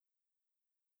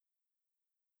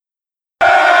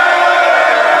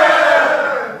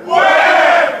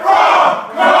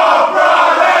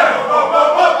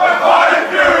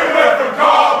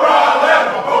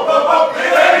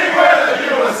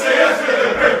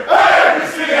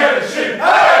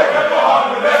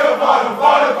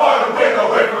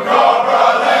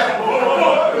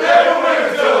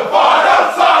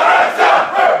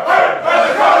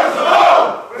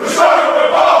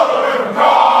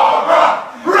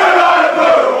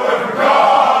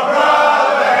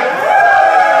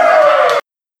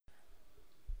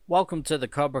Welcome to the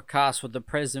Cobra Cast with the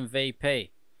present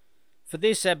VP. For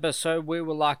this episode, we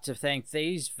would like to thank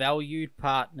these valued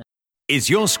partners. Is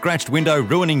your scratched window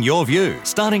ruining your view?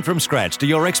 Starting from scratch to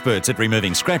your experts at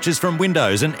removing scratches from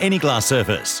windows and any glass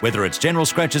surface. Whether it's general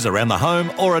scratches around the home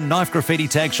or a knife graffiti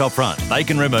tag shop front, they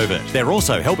can remove it. They're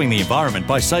also helping the environment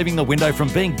by saving the window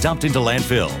from being dumped into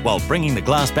landfill, while bringing the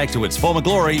glass back to its former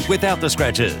glory without the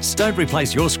scratches. Don't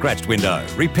replace your scratched window.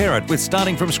 Repair it with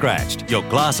Starting From Scratched, your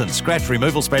glass and scratch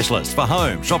removal specialist for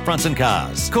home, shop fronts and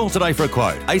cars. Call today for a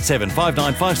quote,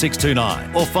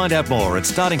 87595629, or find out more at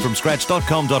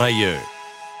startingfromscratch.com.au.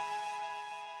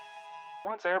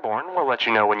 Once airborne, we'll let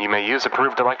you know when you may use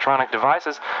approved electronic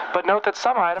devices, but note that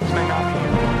some items may not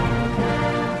be.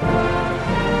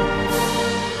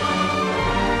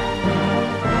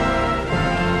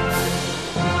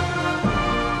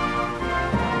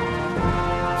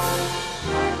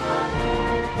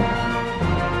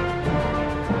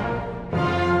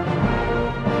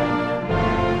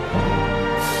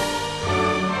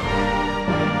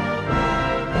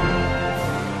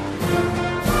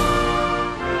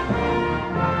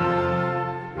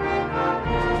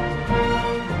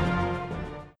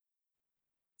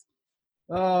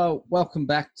 Welcome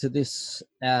back to this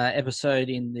episode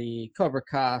in the Cobra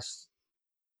Cast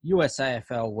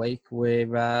USAFL week.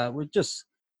 We're just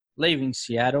leaving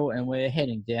Seattle and we're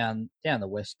heading down the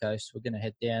west coast. We're going to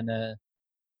head down to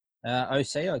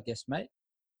OC, I guess, mate.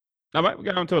 No, mate,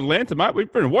 we're going to Atlanta, mate.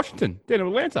 We've been in Washington, down in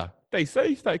Atlanta,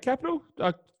 DC, state capital.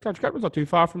 Country capital's not too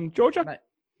far from Georgia. Mate,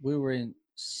 we were in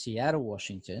Seattle,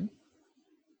 Washington.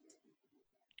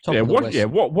 Washington.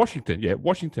 Yeah,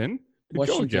 Washington to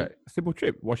Washington. Georgia. Simple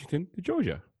trip, Washington to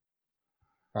Georgia.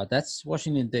 Right, that's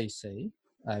Washington, D.C.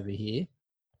 over here.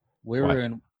 We were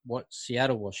in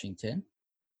Seattle, Washington.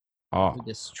 Oh, We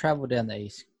just travelled down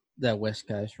the west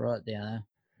coast, right down there.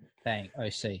 Bang,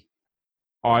 OC.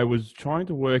 I was trying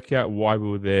to work out why we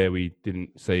were there. We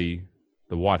didn't see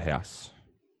the White House.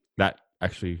 That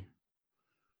actually,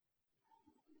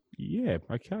 yeah,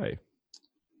 okay.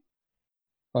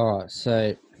 All right,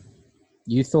 so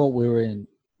you thought we were in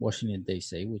Washington,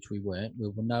 D.C., which we weren't. We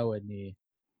were nowhere near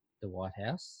the White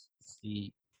House. It's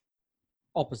the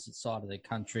opposite side of the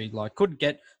country. Like, couldn't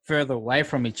get further away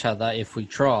from each other if we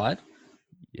tried.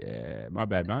 Yeah, my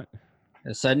bad, mate.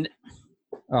 So,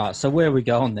 all right, so where are we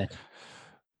going then?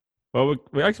 Well,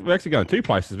 we're actually going two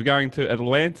places. We're going to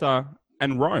Atlanta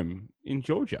and Rome in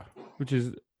Georgia, which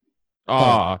is,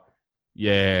 the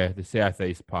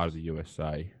southeast part of the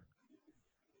USA.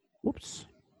 Whoops.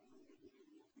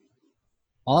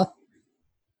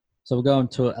 So we're going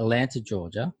to Atlanta,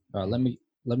 Georgia. All right,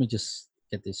 let me just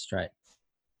get this straight.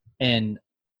 And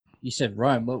you said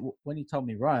Rome. But when you told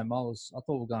me Rome, I thought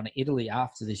we were going to Italy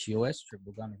after this US trip.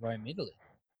 We're going to Rome, Italy.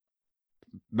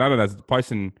 No, there's a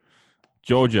place in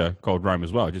Georgia called Rome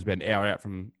as well, just about an hour out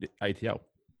from the ATL.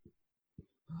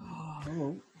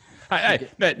 Oh. Hey,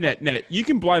 Nat, you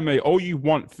can blame me all you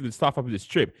want for the stuff up of this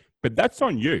trip, but that's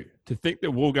on you. To think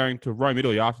that we're going to Rome,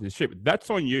 Italy after this trip, that's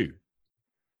on you.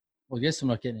 Well, I guess I'm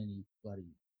not getting any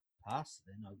bloody pass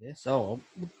then, I guess. Oh,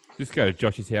 well. Just go to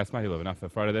Josh's house, mate. He'll have enough of a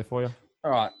photo there for you.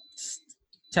 All right.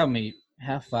 Tell me,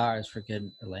 how far is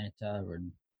freaking Atlanta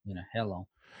and, how long?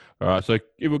 All right, so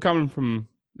if we're coming from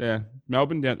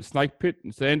Melbourne down to Snake Pit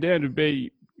and Sandown, it would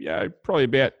be probably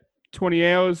about 20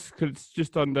 hours because it's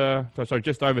just over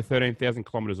 13,000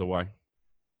 kilometres away.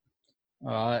 All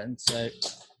right, and so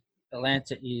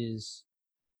Atlanta is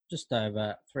just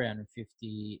over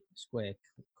 350 square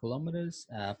kilometres,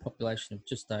 population of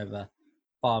just over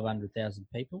 500,000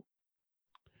 people.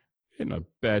 Yeah, not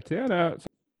bad town.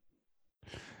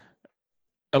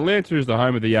 Atlanta is the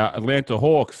home of the Atlanta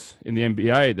Hawks in the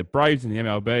NBA, the Braves in the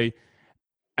MLB,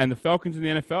 and the Falcons in the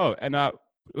NFL. And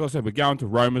also, we're going to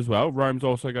Rome as well. Rome's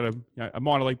also got a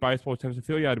minor league baseball team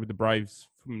affiliated with the Braves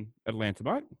from Atlanta,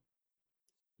 mate.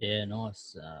 Yeah,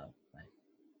 nice. Mate.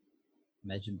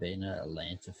 Imagine being an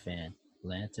Atlanta fan.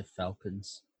 Atlanta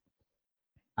Falcons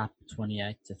up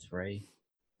 28-3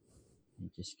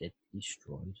 and just get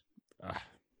destroyed.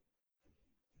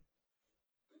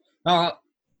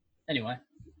 Anyway.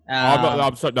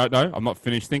 I'm not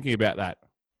finished thinking about that.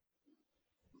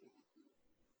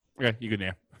 Okay, you're good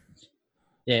now.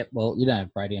 Yeah, well, you don't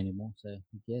have Brady anymore, so I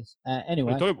guess.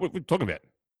 Anyway. What are we talking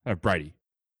about? Brady.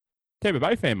 Tampa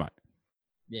Bay fan, mate.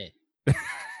 Yeah.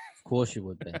 Of course you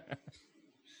would be.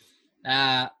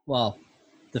 Well,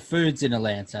 the food's in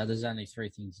Atlanta. There's only three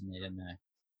things you need to know.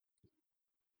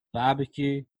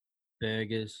 Barbecue,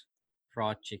 burgers,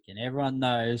 fried chicken. Everyone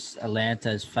knows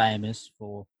Atlanta is famous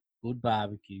for good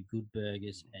barbecue, good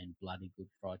burgers, and bloody good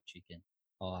fried chicken.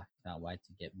 Oh, I can't wait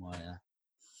to get my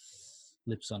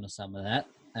lips onto some of that.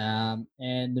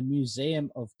 And the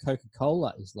Museum of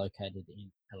Coca-Cola is located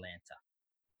in Atlanta.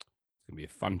 It's going to be a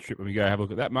fun trip when we go have a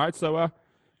look at that, mate. So,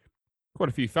 quite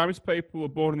a few famous people were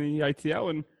born in the ATL.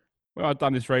 And when I've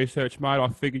done this research, mate, I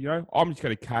figured, I'm just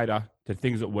going to cater to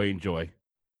things that we enjoy.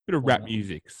 Bit of rap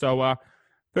music. So,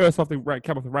 first off,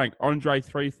 come off the rank, Andre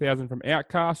 3000 from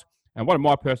Outkast, and one of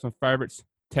my personal favourites,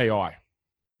 T.I.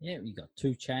 Yeah, we got 2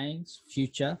 Chainz,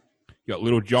 Future. You got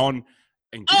Little John.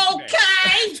 And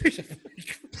Okay!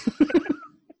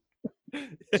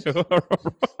 Yeah, all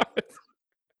right.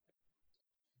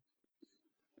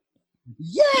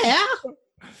 Yeah!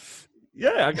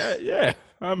 Yeah, okay, yeah.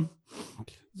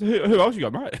 So who else you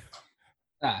got, mate?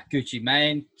 Gucci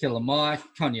Mane, Killer Mike,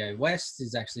 Kanye West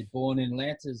is actually born in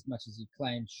Atlanta as much as he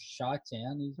claims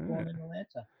Chi-Town. He's born in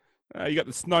Atlanta. You got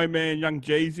the Snowman, Young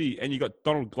Jeezy, and you got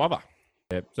Donald Glover.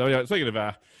 Yeah. So speaking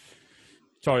of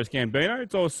Childish Gambino,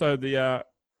 it's also the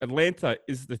Atlanta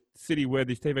is the city where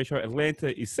this TV show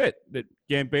Atlanta is set that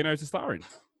Gambino is a star in.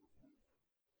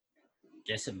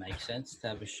 Guess it makes sense to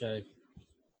have a show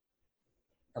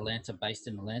Atlanta based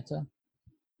in Atlanta.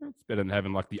 It's better than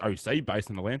having like the OC based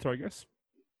in Atlanta, I guess.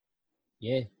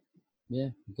 Yeah,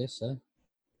 I guess so.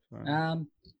 All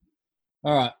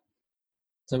right.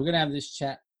 So we're gonna have this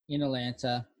chat in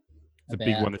Atlanta. It's a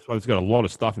big one. It's got a lot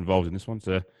of stuff involved in this one.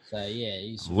 So yeah,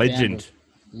 he's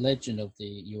legend of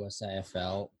the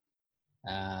USAFL.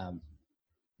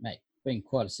 Mate, been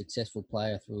quite a successful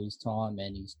player through his time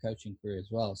and his coaching career as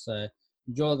well. So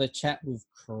enjoy the chat with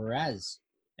Kraz.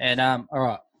 And all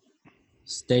right,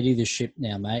 steady the ship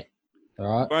now, mate. All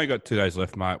right. We've only got 2 days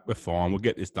left, mate. We're fine. We'll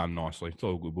get this done nicely. It's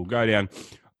all good. We'll go down.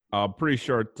 I'm pretty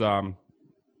sure it's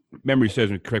memory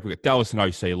serves me correct. We've got Dallas and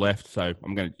OC left. So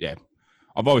I'm going to,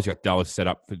 I've always got Dallas set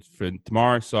up for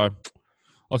tomorrow. So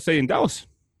I'll see you in Dallas.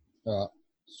 All right.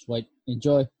 Sweet.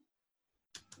 Enjoy.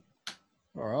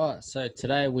 All right. So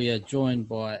today we are joined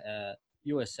by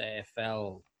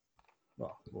USAFL,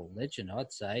 legend,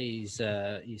 I'd say. He's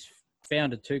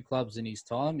founded 2 clubs in his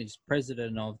time. He's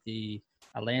president of the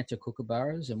Atlanta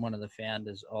Kookaburras and one of the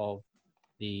founders of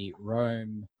the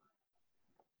Rome.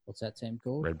 What's that team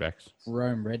called? Redbacks.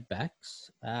 Rome Redbacks.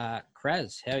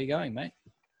 Kraz, how are you going, mate?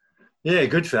 Yeah,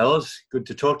 good fellas. Good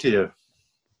to talk to you.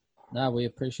 No, we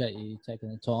appreciate you taking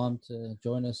the time to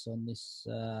join us on this.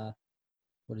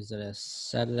 What is it? A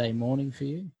Saturday morning for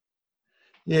you?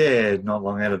 Yeah, not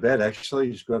long out of bed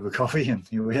actually. Just grab a coffee and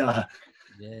here we are.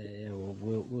 Yeah.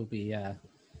 Well, we'll be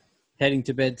heading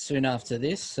to bed soon after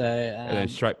this. So and then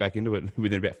straight back into it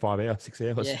within about 5 hours, 6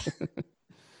 hours.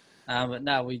 Yeah. But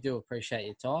no, we do appreciate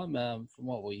your time. From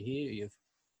what we hear,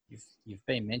 you've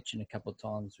been mentioned a couple of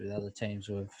times with other teams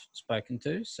we've spoken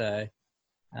to. So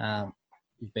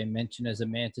you've been mentioned as a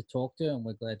man to talk to, and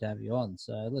we're glad to have you on.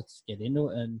 So let's get into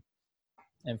it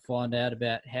and find out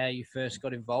about how you first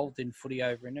got involved in footy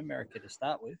over in America to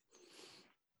start with.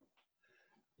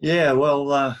 Yeah,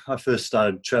 well, I first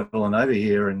started travelling over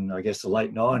here in, I guess, the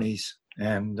late 90s,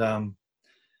 and I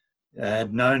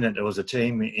had known that there was a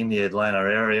team in the Atlanta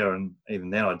area, and even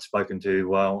then I'd spoken to,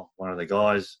 one of the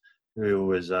guys who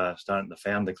was starting to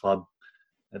found the club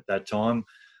at that time.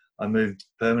 I moved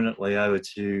permanently over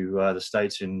to the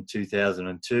States in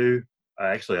 2002.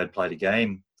 I had played a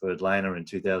game for Atlanta in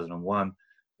 2001,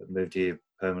 but moved here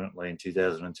permanently in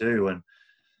 2002, and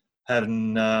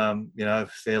having,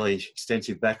 fairly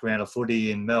extensive background of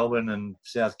footy in Melbourne and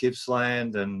South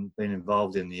Gippsland and been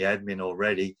involved in the admin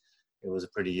already, it was a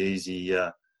pretty easy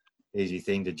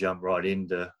thing to jump right in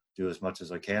to do as much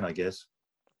as I can, I guess.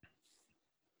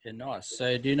 Yeah, nice.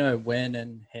 So do you know when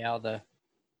and how the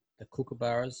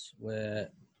Kookaburras were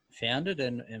founded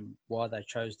and why they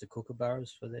chose the Kookaburras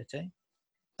for their team?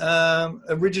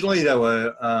 Originally, they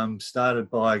were started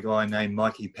by a guy named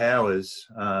Mikey Powers,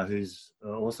 who's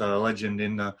also a legend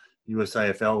in the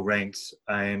USAFL ranks,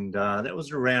 and that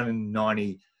was around in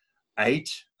 '98.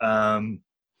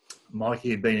 Mikey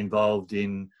had been involved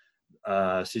in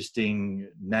assisting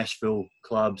Nashville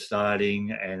club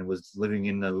starting and was living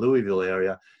in the Louisville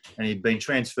area, and he'd been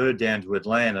transferred down to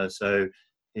Atlanta, so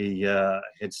he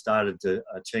had started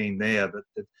a team there, but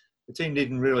the team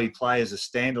didn't really play as a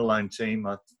standalone team,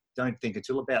 I don't think,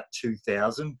 until about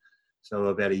 2000, so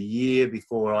about a year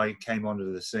before I came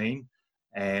onto the scene.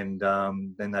 And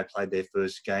then they played their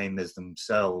first game as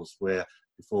themselves, where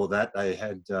before that they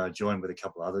had joined with a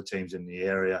couple of other teams in the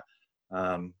area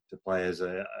to play as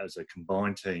a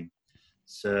combined team.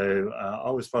 So I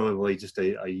was probably just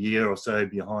a year or so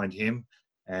behind him.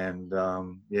 And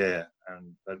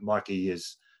but Mikey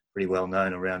is pretty well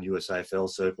known around USAFL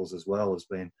circles as well as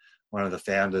being one of the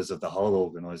founders of the whole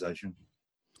organisation.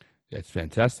 That's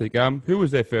fantastic. Who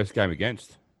was their first game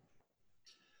against?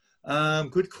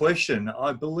 Good question.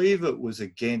 I believe it was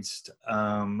against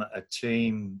a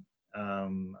team,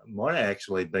 might have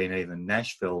actually been even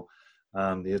Nashville,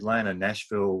 the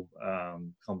Atlanta-Nashville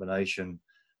combination.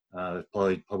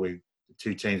 Probably the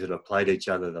two teams that have played each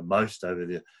other the most over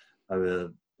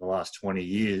the last 20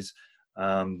 years.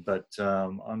 But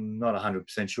I'm not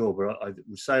 100% sure, but I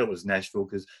would say it was Nashville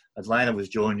because Atlanta was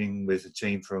joining with a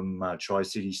team from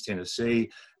Tri-Cities, Tennessee,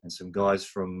 and some guys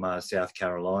from South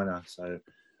Carolina. So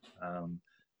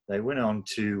they went on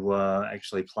to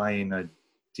actually play in a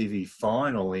Divi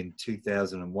final in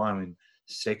 2001 in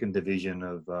second division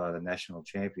of the national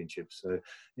championship. So,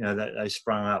 they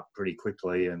sprung up pretty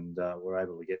quickly and were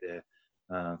able to get their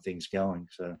things going.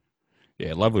 So.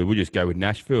 Yeah, lovely. We'll just go with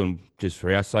Nashville, and just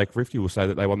for our sake, Rifty, we'll say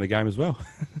that they won the game as well.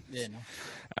 Yeah,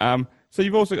 no. So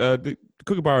you've also the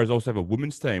Kookaburras also have a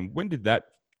women's team. When did that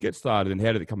get started, and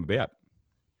how did it come about?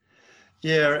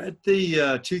 Yeah, at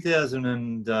the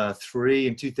 2003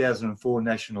 and 2004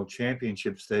 national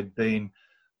championships, there'd been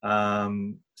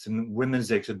some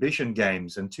women's exhibition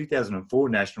games, and 2004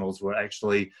 nationals were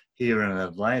actually here in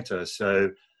Atlanta.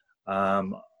 So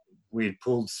we'd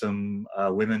pulled some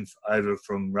women over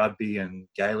from rugby and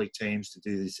Gaelic teams to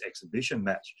do this exhibition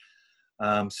match.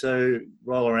 So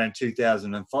roll around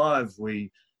 2005,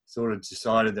 we sort of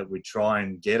decided that we'd try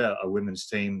and get a women's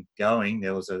team going.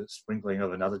 There was a sprinkling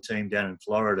of another team down in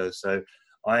Florida. So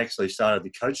I actually started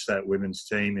to coach that women's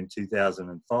team in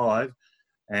 2005.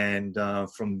 And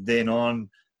from then on,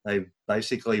 they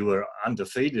basically were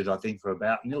undefeated, I think, for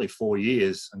about nearly 4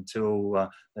 years until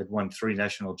they'd won 3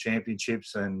 national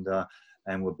championships and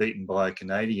were beaten by a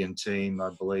Canadian team,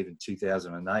 I believe, in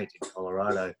 2008 in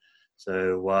Colorado.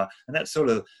 So, and that's sort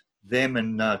of them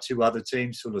and 2 other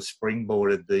teams sort of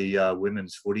springboarded the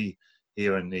women's footy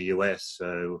here in the US.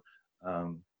 So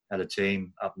had a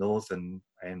team up north and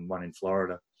one in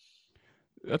Florida.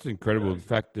 That's incredible. The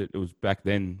fact that it was back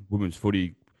then, women's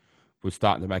footy was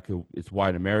starting to make its way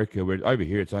in America, where over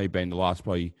here it's only been the last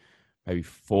probably maybe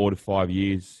 4 to 5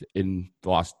 years. In the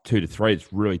last 2 to 3,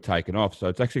 it's really taken off. So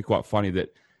it's actually quite funny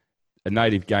that a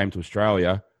native game to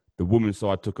Australia, the women's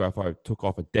side took off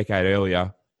a decade earlier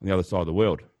on the other side of the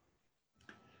world.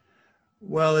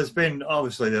 Well,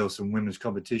 there were some women's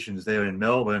competitions there in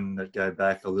Melbourne that go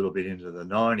back a little bit into the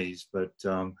 90s, but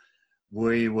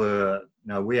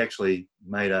we actually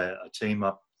made a team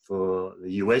up for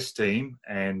the US team,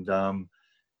 and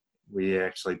we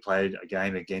actually played a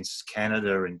game against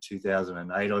Canada in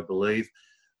 2008, I believe.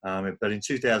 But in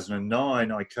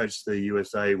 2009, I coached the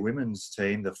USA women's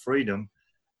team, the Freedom,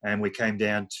 and we came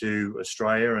down to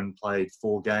Australia and played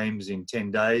 4 games in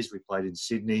 10 days. We played in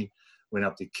Sydney, went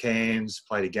up to Cairns,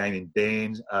 played a game in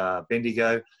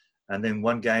Bendigo, and then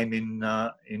 1 game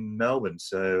in Melbourne.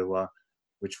 So,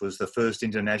 which was the first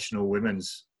international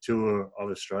women's tour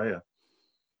of Australia.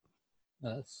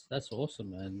 That's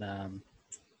awesome, and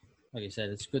like you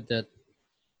said, it's good that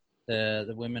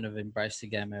the women have embraced the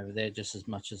game over there just as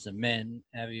much as the men.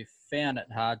 Have you found it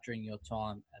hard during your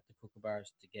time at the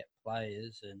Kookaburras to get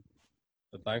players and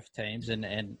for both teams,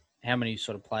 and how many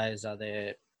sort of players are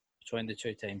there between the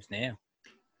 2 teams now?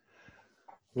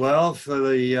 Well, for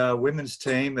the women's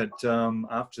team,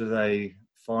 after they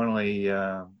finally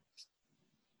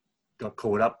got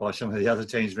caught up by some of the other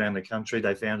teams around the country,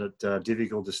 they found it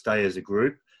difficult to stay as a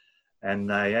group, and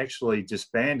they actually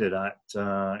disbanded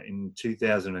in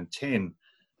 2010.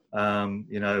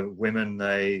 Women,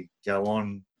 they go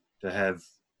on to have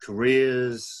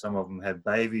careers, some of them have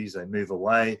babies, they move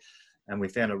away, and we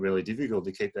found it really difficult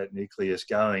to keep that nucleus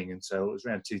going. And so it was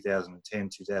around 2010,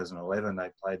 2011, they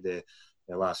played their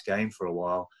last game for a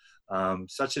while.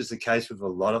 Such is the case with a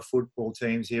lot of football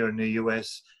teams here in the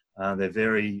US. They're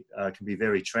can be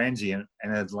very transient,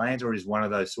 and Atlanta is one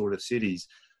of those sort of cities.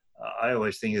 I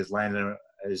always think Atlanta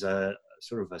is a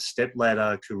sort of a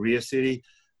stepladder career city.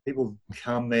 People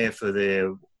come there for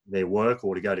their work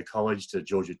or to go to college, to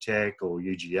Georgia Tech or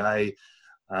UGA,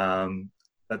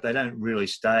 but they don't really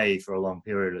stay for a long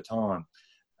period of time.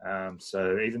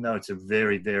 So even though it's a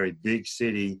very, very big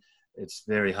city, it's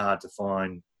very hard to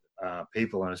find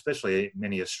people, and especially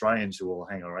many Australians who will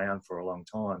hang around for a long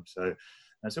time. So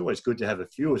it's always good to have a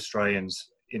few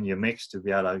Australians in your mix to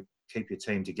be able to keep your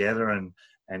team together and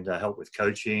help with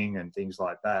coaching and things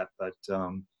like that. But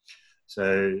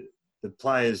so the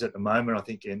players at the moment, I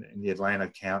think in the Atlanta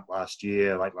count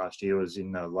late last year was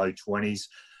in the low 20s.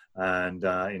 And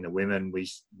in the women, we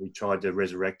tried to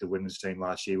resurrect the women's team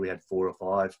last year. We had 4 or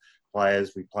 5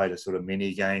 players. We played a sort of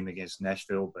mini game against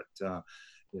Nashville, but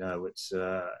it's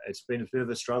been a bit of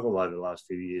a struggle over the last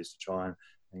few years to try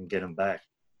and get them back.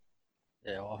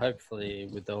 Yeah, well, hopefully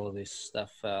with all this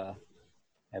stuff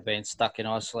have been stuck in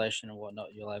isolation and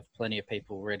whatnot, you'll have plenty of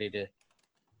people ready to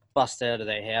bust out of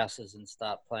their houses and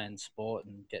start playing sport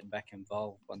and getting back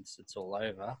involved once it's all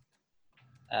over.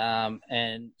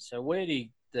 And so where do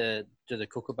the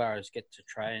Kookaburras get to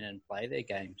train and play their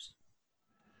games?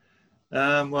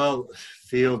 Well,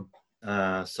 field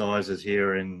sizes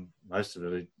here in most of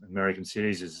the American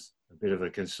cities is a bit of a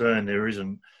concern. There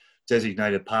isn't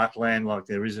designated parkland like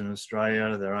there is in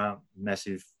Australia. There aren't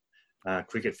massive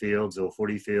cricket fields or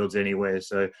footy fields anywhere.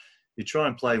 So you try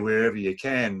and play wherever you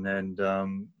can. And,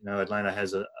 Atlanta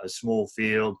has a small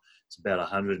field. It's about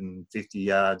 150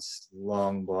 yards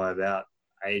long by about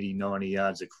 80, 90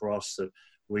 yards across that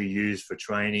we use for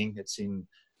training. It's in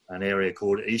an area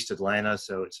called East Atlanta,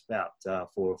 so it's about 4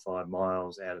 or 5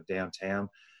 miles out of downtown.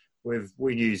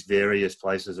 We use various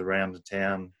places around the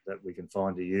town that we can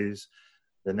find to use.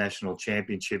 The national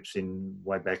championships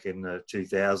way back in the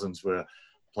 2000s were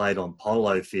played on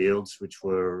polo fields, which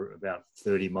were about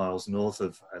 30 miles north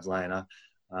of Atlanta,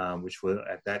 which were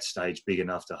at that stage big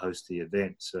enough to host the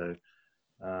event. So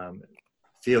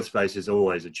field space is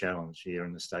always a challenge here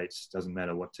in the States. Doesn't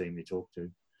matter what team you talk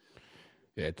to.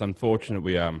 Yeah, it's unfortunate.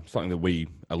 Something that we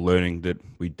are learning that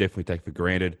we definitely take for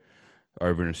granted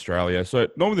over in Australia. So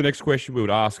normally the next question we would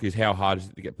ask is how hard is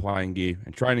it to get playing gear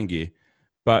and training gear?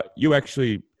 But you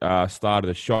actually started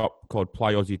a shop called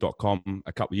PlayAussie.com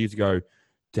a couple of years ago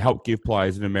to help give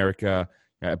players in America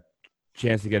a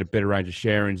chance to get a better range of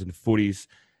sharings and footies.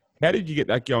 How did you get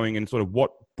that going and sort of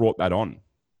what brought that on?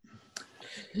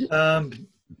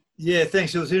 Yeah,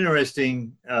 thanks. It was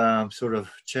interesting sort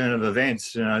of churn of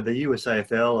events. The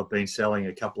USAFL have been selling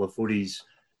a couple of footies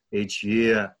each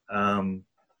year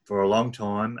for a long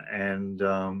time, and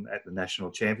at the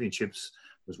national championships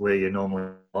was where you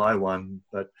normally buy one.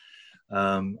 But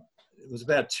it was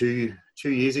about two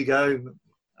years ago,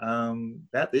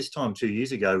 about this time 2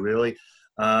 years ago, really.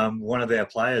 One of our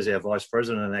players, our vice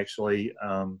president, actually,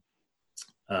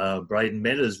 Braden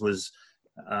Metters, was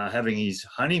having his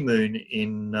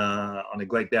honeymoon on the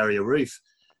Great Barrier Reef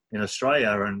in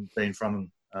Australia, and being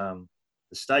from the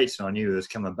States, and I knew he was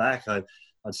coming back. I'd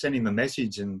sent him a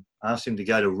message and asked him to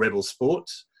go to Rebel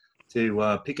Sports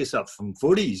to pick us up some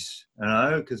footies,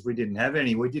 because we didn't have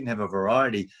any. We didn't have a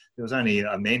variety. There was only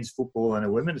a men's football and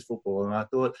a women's football. And I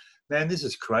thought, man, this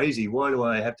is crazy. Why do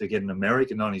I have to get an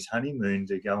American on his honeymoon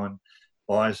to go and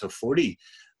buy us a footy?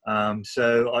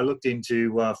 So I looked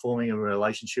into forming a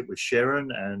relationship with Sharon,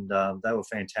 and they were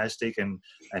fantastic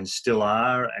and still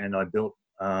are. And I built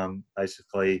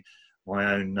basically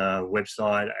my own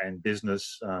website and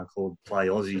business called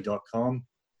PlayAussie.com,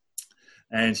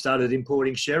 and started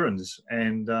importing Sharons,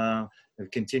 and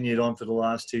have continued on for the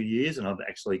last 2 years. And I've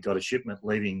actually got a shipment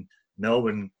leaving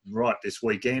Melbourne right this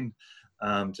weekend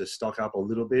to stock up a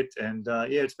little bit. And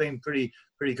it's been pretty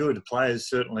good. The players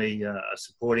certainly are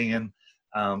supporting him.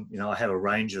 I have a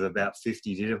range of about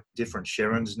 50 different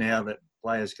Sharons now that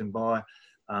players can buy.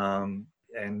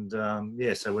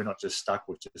 So we're not just stuck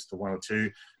with just the 1 or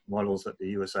 2 models that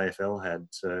the USAFL had.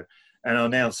 So, and I'll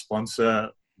now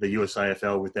sponsor the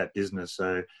USAFL with that business.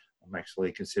 So I'm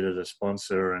actually considered a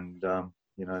sponsor and,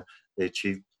 their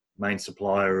chief main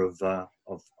supplier of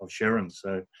Sharons.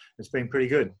 So it's been pretty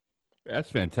good.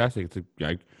 That's fantastic. It's a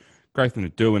great thing to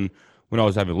do. And when I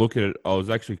was having a look at it, I was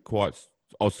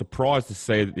surprised to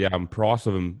see that the price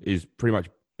of them is pretty much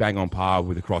bang on par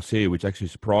with across here, which actually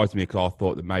surprised me because I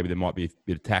thought that maybe there might be a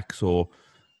bit of tax or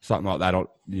something like that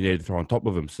you need to throw on top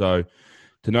of them. So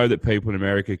to know that people in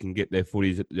America can get their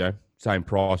footies at the same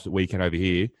price that we can over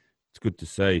here, it's good to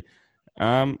see.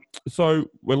 So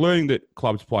we're learning that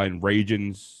clubs play in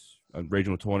regions and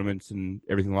regional tournaments and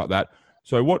everything like that.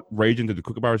 So what region did the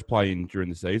Kookaburras play in during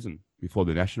the season before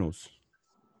the Nationals?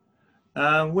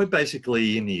 We're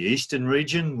basically in the Eastern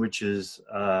region, which is,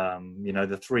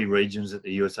 the 3 regions that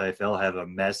the USAFL have are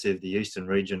massive. The Eastern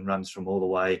region runs from all the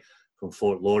way from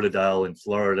Fort Lauderdale in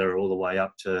Florida all the way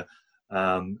up to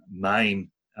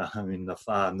Maine in the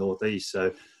far northeast.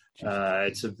 So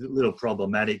it's a little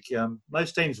problematic.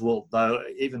 Most teams will, though,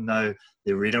 even though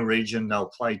they're in a region, they'll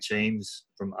play teams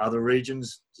from other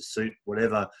regions to suit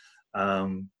whatever,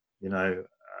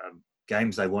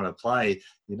 games they want to play.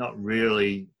 You're not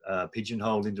really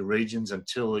pigeonholed into regions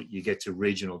until you get to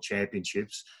regional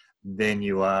championships. Then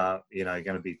you are, going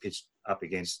to be pitched up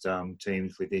against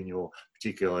teams within your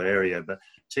particular area. But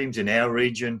teams in our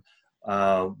region,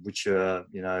 which are,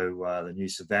 the New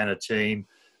Savannah team,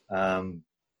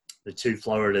 the 2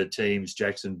 Florida teams,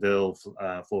 Jacksonville,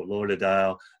 Fort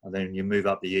Lauderdale, and then you move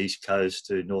up the East Coast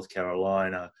to North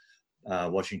Carolina,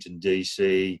 Washington,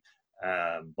 D.C.,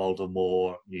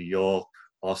 Baltimore, New York,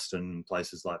 Boston,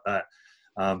 places like that.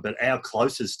 But our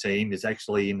closest team is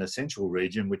actually in the central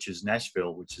region, which is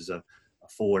Nashville, which is a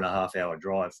 4.5-hour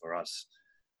drive for us,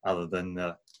 other than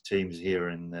the teams here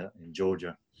in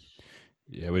Georgia.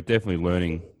 Yeah, we're definitely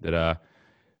learning that,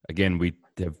 again, we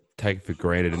have taken for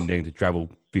granted and needing to travel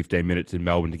 15 minutes in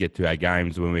Melbourne to get to our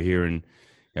games when we're here. And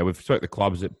we've spoke to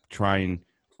clubs that train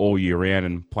all year round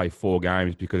and play 4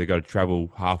 games because they've got to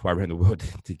travel halfway around the world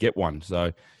to get one.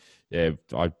 So, yeah,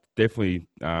 I definitely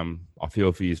I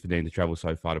feel for you for needing to travel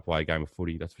so far to play a game of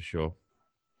footy, that's for sure.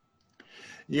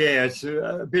 Yeah, it's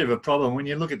a bit of a problem. When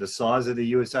you look at the size of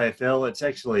the USAFL, it's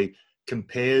actually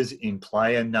compares in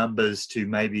player numbers to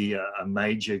maybe a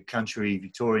major country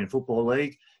Victorian Football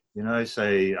League,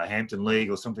 say a Hampton League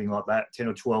or something like that, 10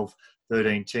 or 12,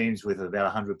 13 teams with about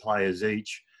 100 players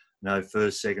each,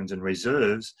 first, seconds and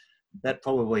reserves. That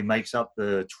probably makes up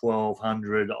the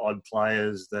 1,200 odd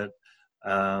players that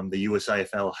the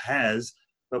USAFL has,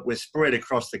 but we're spread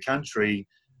across the country.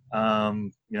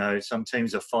 Some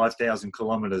teams are 5,000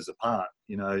 kilometres apart,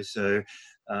 so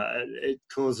it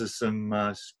causes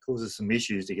some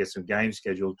issues to get some games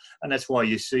scheduled. And that's why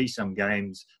you see some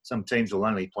teams will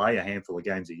only play a handful of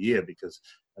games a year because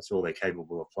that's all they're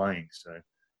capable of playing. So,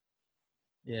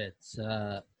 yeah, it's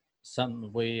something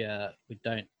we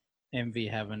don't envy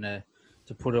having to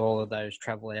put all of those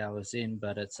travel hours in,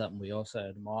 but it's something we also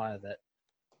admire that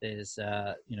there's,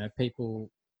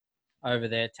 people over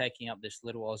there taking up this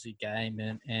little Aussie game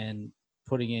and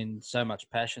putting in so much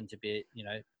passion to be,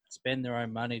 spend their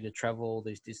own money to travel all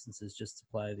these distances just to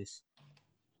play this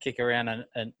kick around and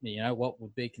what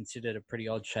would be considered a pretty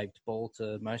odd-shaped ball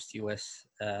to most US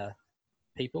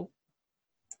people.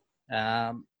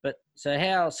 But so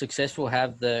how successful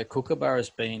have the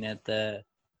Kookaburras been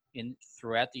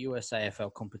throughout the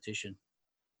USAFL competition?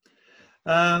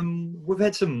 We've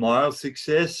had some mild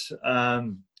success.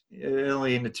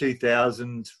 Early in the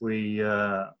 2000s, we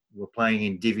were playing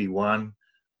in Divi 1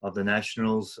 of the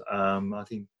Nationals. I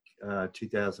think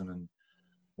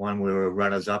 2001 we were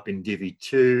runners-up in Divi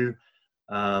 2.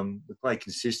 We played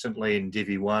consistently in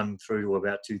Divi 1 through to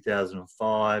about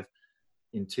 2005.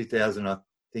 In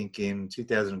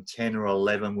 2010 or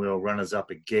 11, we were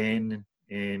runners-up again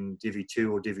in Divi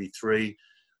 2 or Divi 3.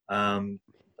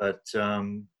 But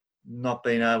not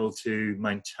being able to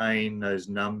maintain those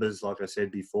numbers, like I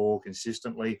said before,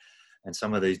 consistently, and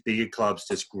some of these bigger clubs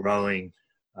just growing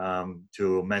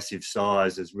to a massive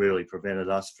size has really prevented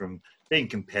us from being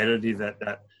competitive at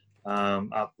that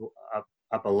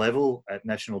upper level at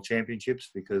national championships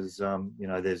because, there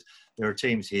are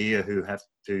teams here who have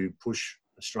to push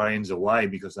Australians away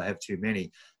because they have too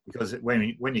many. Because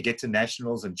when you get to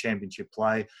nationals and championship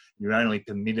play, you're only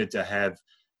permitted to have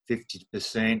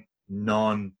 50%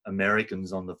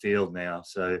 non-Americans on the field now.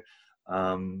 So,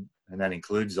 and that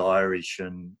includes Irish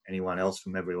and anyone else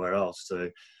from everywhere else. So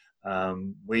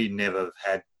we never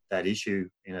had that issue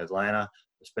in Atlanta,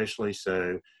 especially.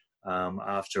 So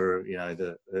after,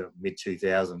 the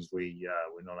mid-2000s, we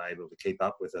were not able to keep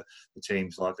up with the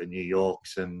teams like the New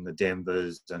Yorks and the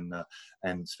Denvers and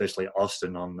especially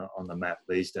Austin on the map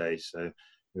these days. So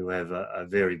we have a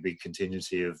very big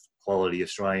contingency of quality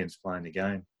Australians playing the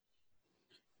game.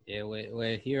 Yeah,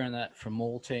 we're hearing that from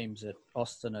all teams that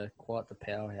Austin are quite the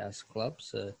powerhouse club.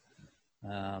 So,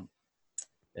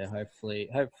 hopefully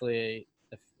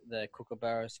the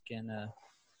Kookaburras can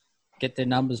get their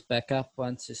numbers back up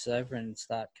once it's over and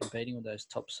start competing with those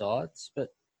top sides.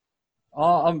 But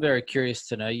I'm very curious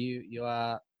to know you've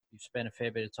spent a fair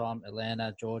bit of time in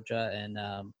Atlanta, Georgia,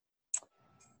 and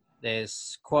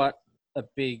there's quite a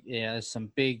big there's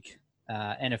some big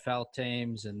NFL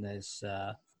teams, and there's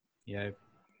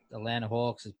Atlanta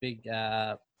Hawks, there's big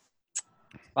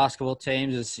basketball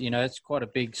teams. It's quite a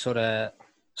big sort of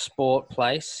sport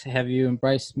place. Have you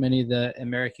embraced many of the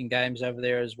American games over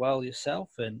there as well yourself?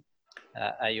 And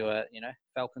are you a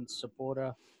Falcons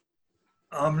supporter?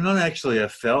 I'm not actually a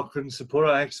Falcons supporter.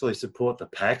 I actually support the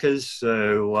Packers,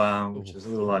 so which is a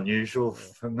little unusual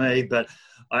for me. But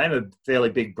I am a fairly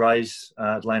big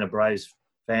Atlanta Braves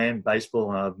fan,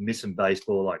 baseball, and I'm missing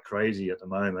baseball like crazy at the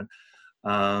moment.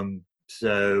 I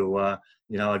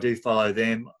do follow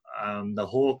them. The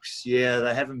Hawks, they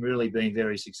haven't really been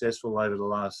very successful over the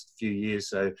last few years,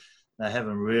 so they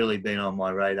haven't really been on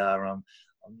my radar. I'm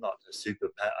not a super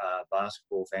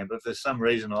basketball fan, but for some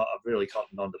reason I've really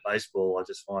cottoned on to baseball. I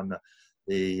just find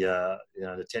the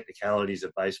technicalities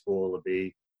of baseball to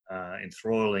be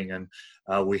enthralling. And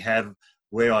we have,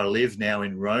 where I live now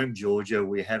in Rome, Georgia,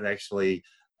 we have actually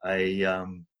a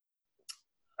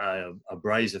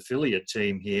Braves affiliate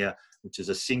team here, which is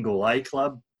a single A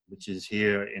club, which is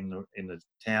here in the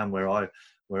town where I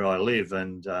live,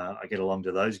 and I get along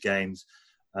to those games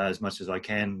as much as I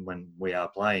can when we are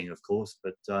playing, of course.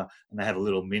 But and they have a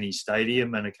little mini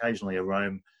stadium, and occasionally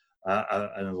an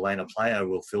Atlanta player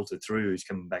will filter through who's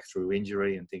coming back through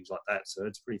injury and things like that. So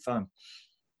it's pretty fun.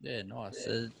 Yeah, nice.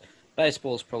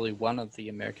 Baseball is probably one of the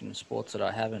American sports that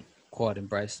I haven't quite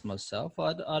embraced myself.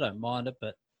 I don't mind it,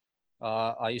 but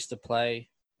I used to play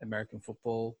American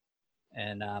football,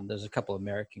 and there's a couple of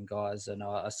American guys, and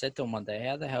I said to them one day,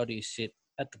 how the hell do you sit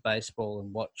at the baseball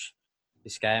and watch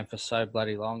this game for so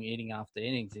bloody long, inning after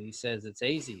innings? And he says, it's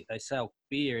easy. They sell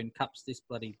beer in cups this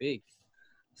bloody big.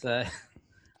 So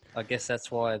I guess that's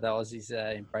why that was his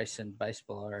embracing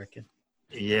baseball, I reckon.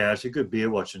 Yeah, it's a good beer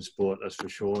watching sport, that's for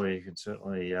sure. You can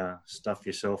certainly stuff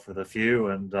yourself with a few.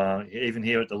 And even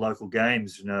here at the local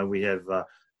games, you know, we have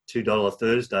 $2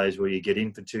 Thursdays where you get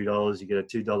in for $2, you get a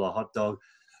 $2 hot dog,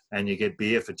 and you get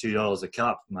beer for $2 a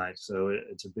cup, mate. So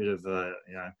it's a bit of a,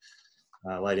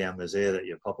 lay down misère that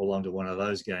you pop along to one of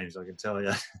those games, I can tell you.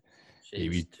 I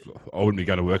wouldn't be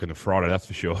going to work on a Friday, that's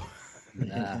for sure.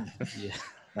 Nah, yeah.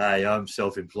 Hey, I'm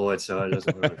self-employed, so it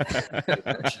doesn't really matter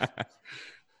much.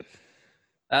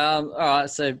 All right,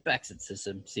 so back to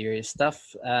some serious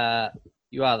stuff.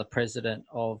 You are the president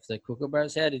of the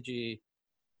Kookaburras. How did you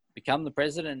become the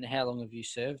president, and how long have you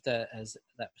served as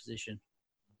that position?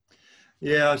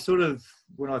 Yeah, I sort of,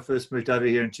 when I first moved over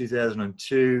here in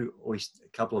 2002, a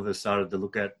couple of us started to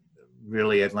look at,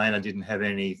 really, Atlanta didn't have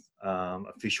any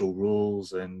official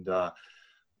rules, and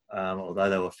although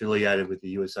they were affiliated with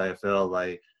the USAFL,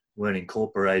 they weren't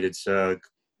incorporated. So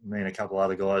me and a couple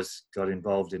other guys got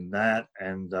involved in that,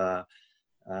 and got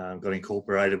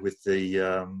incorporated with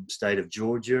the state of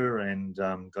Georgia, and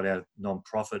got our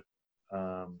non-profit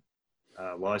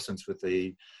license with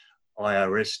the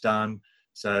IRS done.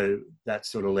 So that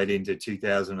sort of led into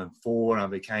 2004, and I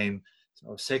became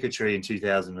secretary in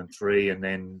 2003, and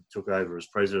then took over as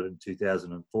president in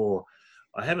 2004.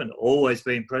 I haven't always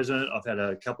been president. I've had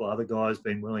a couple of other guys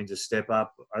been willing to step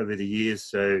up over the years.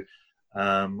 So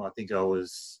I think I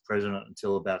was president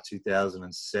until about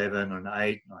 2007 and 8.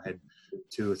 I had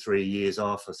 2 or 3 years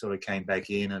off. I sort of came back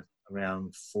in at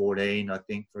around 14, I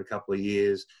think, for a couple of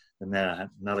years, and then I had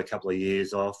another couple of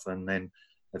years off, and then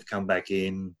have come back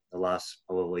in the last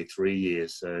probably 3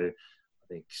 years. So I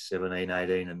think 17,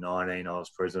 18 and 19 I was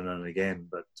president again.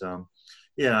 But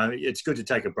it's good to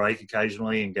take a break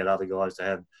occasionally and get other guys to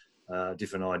have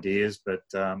different ideas. But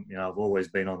I've always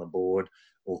been on the board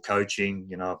or coaching.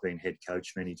 I've been head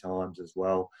coach many times as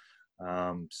well.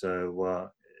 So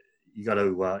you got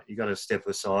to step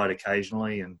aside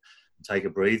occasionally and take a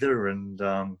breather, and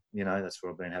that's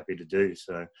what I've been happy to do.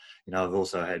 So I've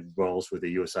also had roles with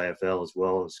the USAFL as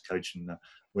well as coaching the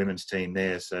women's team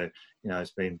there. So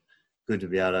it's been good to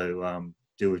be able to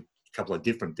do a couple of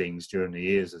different things during the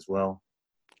years as well.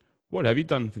 What have you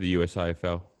done for the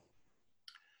USAFL?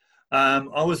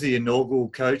 I was the inaugural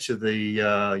coach of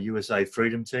the USA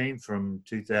Freedom Team from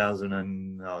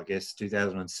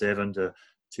 2007 to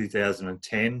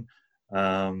 2010.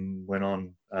 Went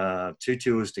on 2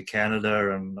 tours to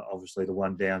Canada, and obviously the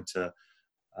one down to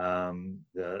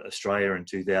Australia in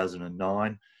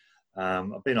 2009.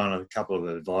 I've been on a couple of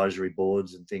advisory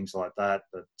boards and things like that,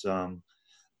 but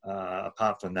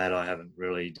apart from that, I haven't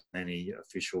really done any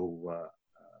official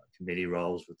committee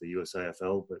roles with the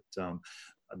USAFL. But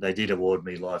they did award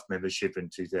me life membership in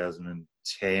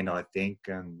 2010, I think,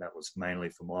 and that was mainly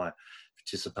for my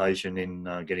participation in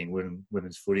getting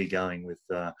women's footy going with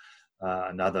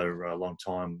another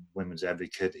long-time women's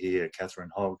advocate here, Catherine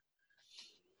Hogg.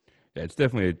 Yeah, it's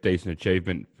definitely a decent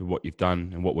achievement for what you've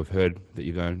done and what we've heard that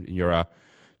you've done in your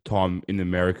time in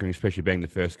America, especially being the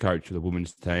first coach of the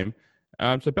women's team.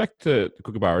 So back to the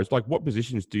Kookaburras, what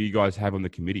positions do you guys have on the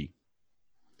committee?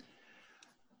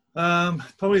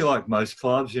 Probably like most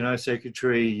clubs,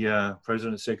 secretary,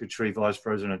 president, secretary, vice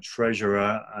president,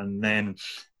 treasurer, and then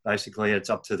basically it's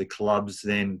up to the clubs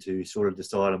then to sort of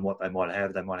decide on what they might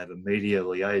have. They might have a media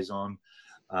liaison,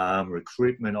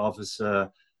 recruitment officer,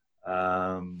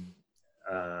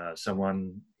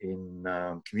 someone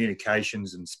in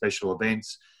communications and special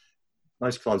events.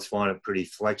 Most clubs find it pretty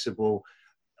flexible.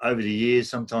 Over the years,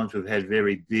 sometimes we've had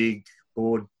very big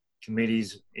board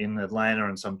committees in Atlanta,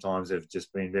 and sometimes they've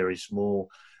just been very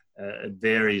small. It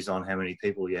varies on how many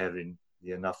people you have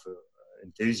enough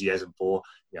enthusiasm for.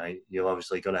 You've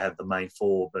obviously got to have the main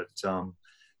 4, but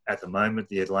at the moment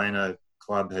the Atlanta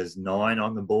club has 9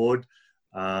 on the board.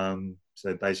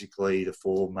 So basically the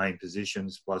 4 main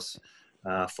positions plus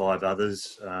 5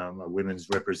 others, a women's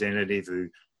representative who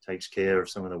takes care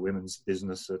of some of the women's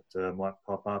business that might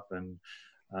pop up, and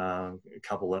a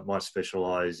couple that might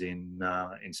specialise in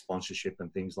sponsorship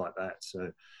and things like that.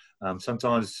 So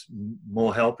sometimes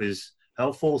more help is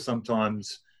helpful.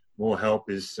 Sometimes more help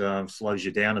is slows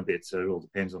you down a bit. So it all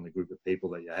depends on the group of people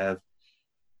that you have.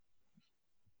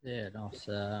 Yeah, nice.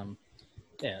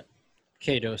 Yeah,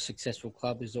 key to a successful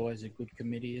club is always a good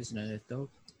committee, isn't it, Dog?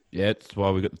 Yeah, that's why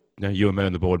we got you and me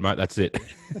on the board, mate. That's it.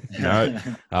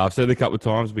 I've said it a couple of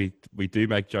times. We do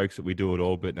make jokes that we do it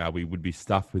all, but no, we would be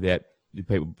stuffed without the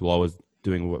people below us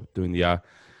doing the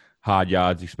hard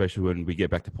yards, especially when we get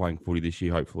back to playing footy this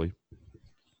year, hopefully.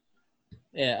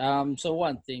 Yeah. So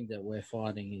one thing that we're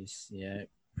finding is,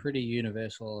 pretty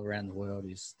universal all around the world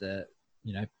is that,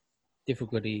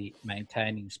 difficulty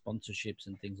maintaining sponsorships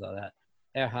and things like that.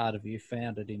 How hard have you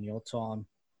found it in your time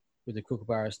with the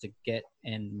Kookaburras to get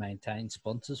and maintain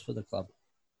sponsors for the club?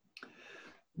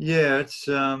 Yeah, it's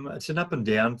an up and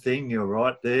down thing. You're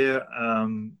right there.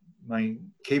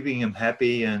 Keeping them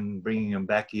happy and bringing them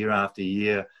back year after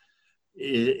year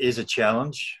is a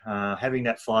challenge. Having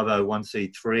that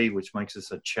 501c3, which makes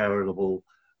us a charitable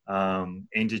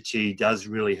entity, does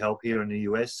really help here in the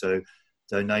US. So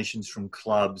donations from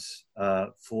clubs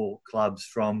for clubs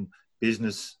from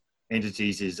business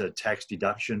entities is a tax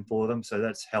deduction for them. So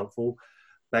that's helpful.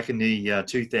 Back in the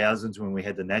 2000s when we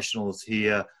had the Nationals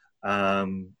here,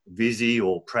 Visy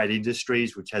or Pratt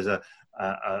Industries, which has a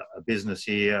business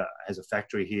here, has a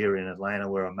factory here in Atlanta.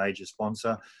 We're a major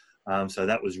sponsor. So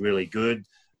that was really good.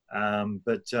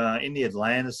 But in the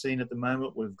Atlanta scene at the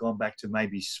moment, we've gone back to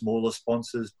maybe smaller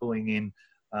sponsors, pulling in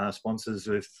sponsors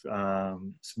with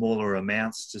smaller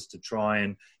amounts just to try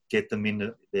and get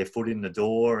them their foot in the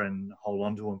door and hold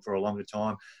on to them for a longer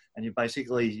time. And you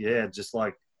basically, just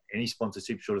like any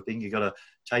sponsorship sort of thing, you got to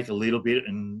take a little bit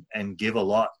and give a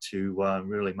lot to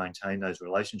really maintain those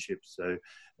relationships. So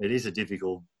it is a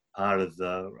difficult part of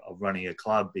running a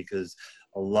club, because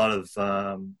a lot of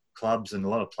clubs and a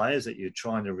lot of players that you're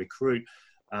trying to recruit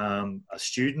are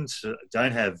students,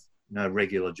 don't have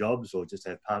regular jobs or just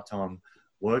have part-time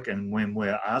work. And when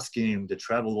we're asking them to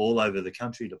travel all over the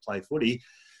country to play footy,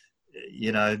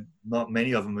 not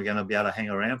many of them are going to be able to hang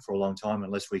around for a long time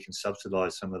unless we can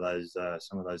subsidise some of those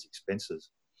expenses.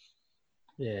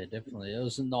 Yeah, definitely. It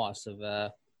was nice of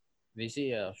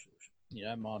Visy.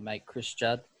 My mate Chris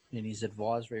Judd in his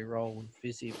advisory role with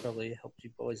Visy probably helped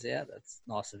you boys out. That's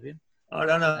nice of him. I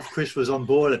don't know if Chris was on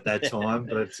board at that time,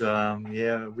 but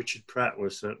Richard Pratt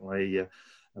was certainly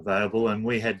available, and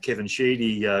we had Kevin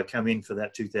Sheedy come in for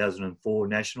that 2004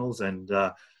 Nationals, and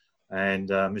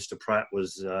Mr. Pratt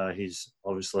was his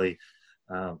obviously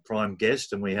prime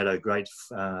guest, and we had a great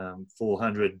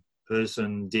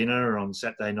 400-person dinner on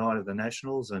Saturday night of the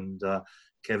Nationals, and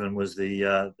Kevin was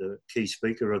the key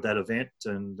speaker of that event,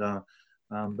 and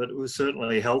but it was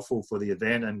certainly helpful for the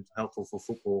event and helpful for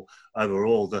football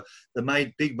overall. The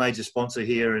big major sponsor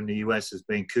here in the US has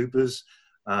been Cooper's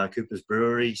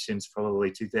Brewery since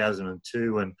probably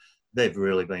 2002, and they've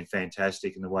really been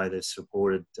fantastic in the way they've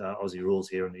supported Aussie Rules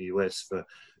here in the US for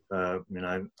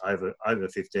over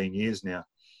 15 years now.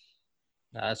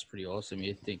 That's pretty awesome.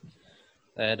 You'd think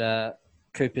that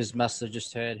Coopers must have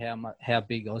just heard how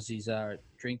big Aussies are at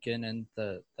drinking, and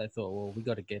they thought, well, we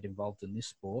got to get involved in this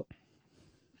sport.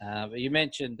 But you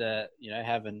mentioned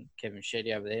having Kevin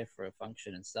Sheedy over there for a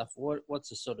function and stuff. What's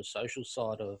the sort of social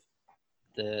side of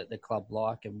the club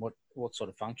like, and what sort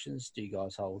of functions do you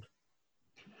guys hold?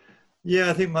 Yeah,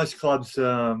 I think most clubs,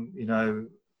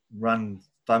 run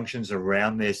functions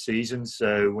around their season.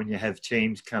 So when you have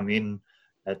teams come in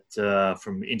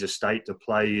from interstate to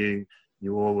play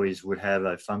you always would have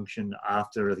a function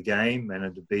after the game, and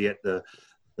it'd be at the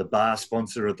bar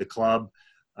sponsor of the club.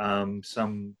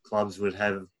 Some clubs would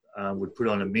put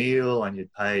on a meal, and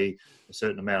you'd pay a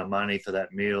certain amount of money for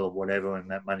that meal or whatever,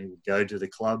 and that money would go to the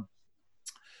club.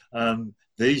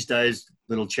 These days, a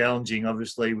little challenging,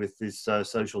 obviously, with this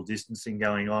social distancing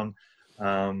going on.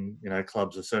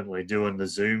 Clubs are certainly doing the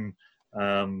Zoom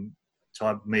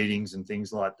type meetings and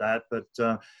things like that. But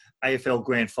AFL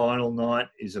Grand Final night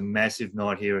is a massive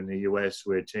night here in the US,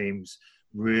 where teams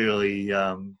really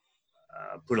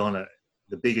put on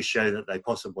the biggest show that they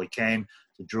possibly can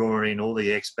to draw in all the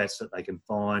expats that they can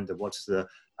find to watch the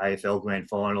AFL Grand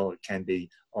Final. It can be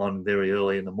on very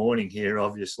early in the morning here,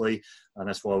 obviously, and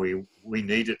that's why we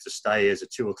need it to stay as a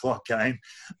 2:00 game.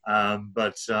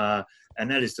 And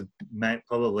that is the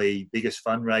probably biggest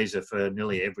fundraiser for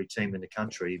nearly every team in the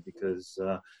country, because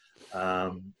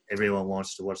everyone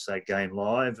wants to watch that game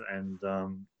live, and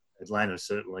Atlanta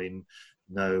certainly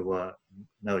no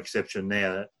exception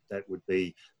there. That would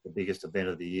be the biggest event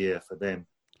of the year for them.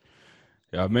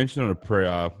 Yeah, I mentioned on a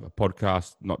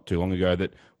podcast not too long ago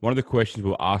that one of the questions we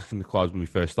were asking the clubs when we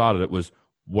first started it was,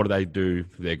 what do they do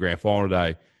for their grand final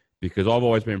day? Because I've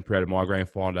always been proud of my grand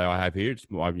final day I have here. It's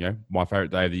my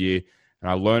favourite day of the year.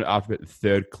 And I learned after about the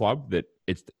third club that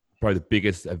it's probably the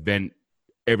biggest event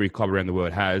every club around the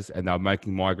world has, and they're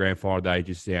making my grand final day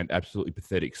just sound absolutely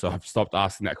pathetic. So I've stopped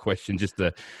asking that question just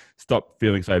to stop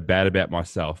feeling so bad about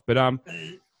myself. But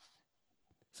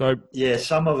so yeah,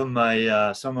 some of them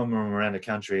around the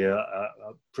country are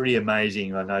pretty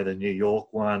amazing. I know the New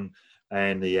York one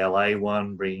and the LA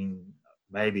one bring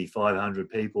maybe 500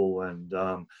 people, and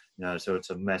so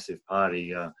it's a massive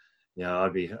party.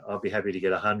 I'd be happy to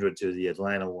get 100 to the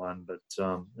Atlanta one, but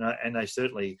and they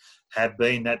certainly have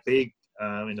been that big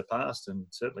in the past, and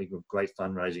certainly great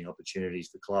fundraising opportunities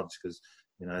for clubs, because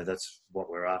that's what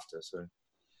we're after. So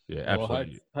yeah,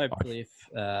 absolutely. Well, hopefully, if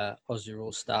Aussie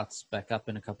Rules starts back up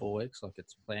in a couple of weeks, like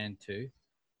it's planned to,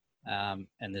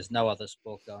 and there's no other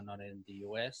sport going on in the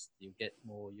US, you'll get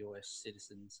more US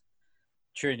citizens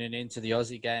tuning into the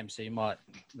Aussie game, so they might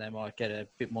get a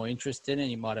bit more interest in it.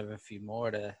 You might have a few more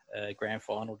at a grand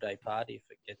final day party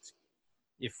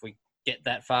if we get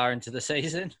that far into the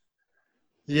season.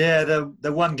 Yeah,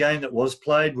 the one game that was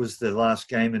played was the last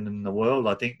game in the world,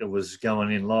 I think, that was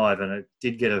going in live, and it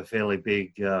did get a fairly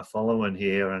big following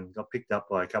here, and got picked up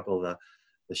by a couple of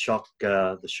the shock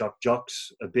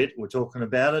jocks a bit. We're talking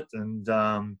about it, and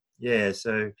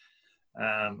so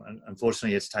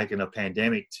unfortunately, it's taken a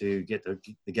pandemic to get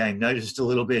the game noticed a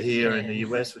little bit here in the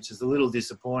US, which is a little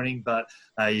disappointing. But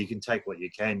you can take what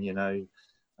you can,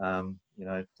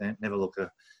 never look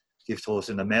a gift horse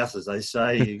in the mouth, as they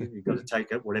say. You've got to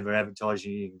take whatever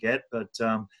advertising you can get. But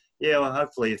well,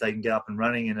 hopefully, if they can get up and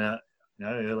running in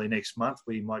early next month,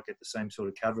 we might get the same sort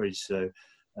of coverage. So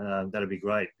that'd be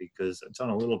great, because it's on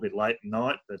a little bit late at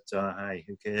night. But hey,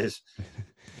 who cares?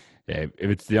 Yeah, if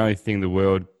it's the only thing in the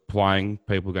world playing,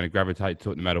 people are going to gravitate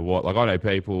to it no matter what. Like, I know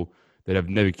people that have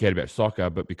never cared about soccer,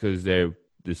 but because the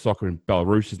soccer in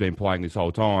Belarus has been playing this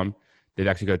whole time, they've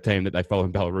actually got a team that they follow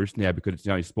in Belarus now, because it's the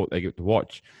only sport they get to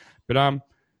watch. But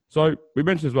so we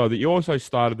mentioned as well that you also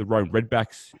started the Rome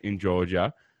Redbacks in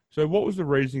Georgia. So what was the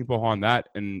reasoning behind that,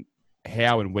 and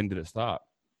how and when did it start?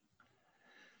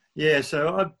 Yeah,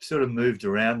 so I've sort of moved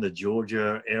around the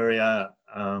Georgia area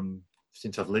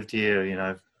since I've lived here,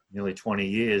 nearly 20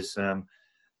 years.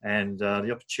 And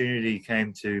the opportunity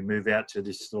came to move out to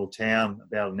this little town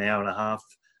about an hour and a half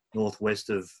northwest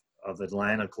of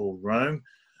Atlanta called Rome.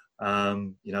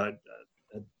 Atlanta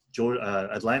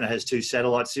has two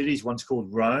satellite cities. One's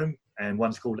called Rome and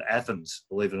one's called Athens,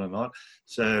 believe it or not.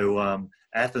 So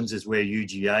Athens is where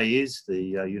UGA is, the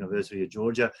University of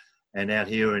Georgia. And out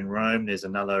here in Rome, there's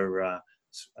another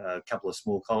couple of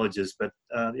small colleges. But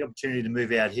the opportunity to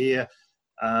move out here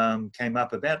came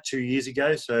up about 2 years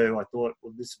ago. So I thought,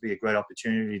 well, this would be a great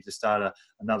opportunity to start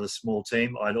another small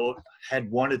team. I had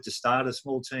wanted to start a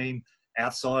small team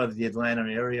outside of the Atlanta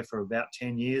area for about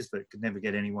 10 years, but could never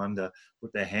get anyone to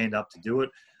put their hand up to do it.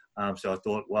 So I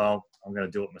thought, well, I'm going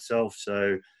to do it myself.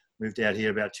 So moved out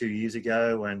here about 2 years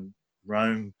ago, and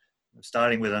Rome,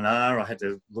 starting with an R, I had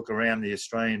to look around the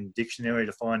Australian dictionary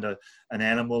to find an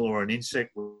animal or an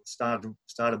insect.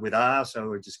 Started with R, so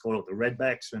we just called it the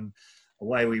Redbacks, and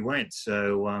away we went.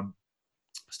 So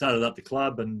started up the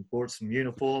club and bought some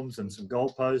uniforms and some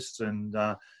goalposts, and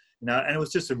and it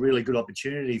was just a really good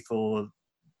opportunity for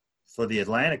the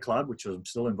Atlanta club, which I'm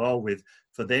still involved with,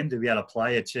 for them to be able to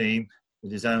play a team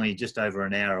that is only just over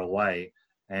an hour away.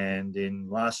 And in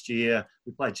last year,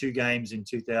 we played 2 games in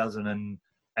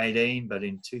 2018, but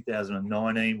in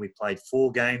 2019, we played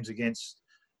 4 games against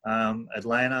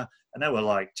Atlanta, and they were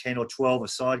like 10 or 12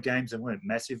 aside games. They weren't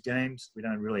massive games. We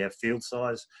don't really have field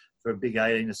size for a big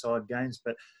 18 aside games,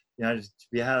 but to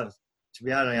be able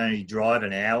to only drive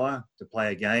an hour to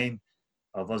play a game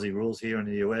of Aussie Rules here in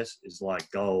the US is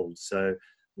like gold. So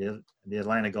the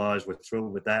Atlanta guys were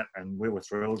thrilled with that, and we were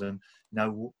thrilled. And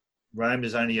Rome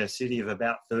is only a city of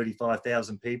about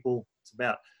 35,000 people. It's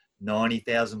about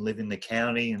 90,000 live in the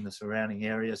county and the surrounding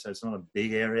area, so it's not a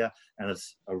big area, and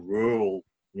it's a rural,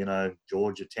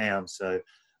 Georgia town. So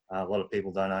a lot of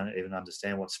people don't even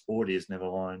understand what sport is,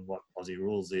 never mind what Aussie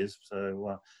Rules is.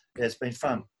 So it's been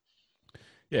fun.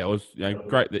 Yeah, it was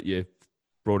great that you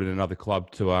brought in another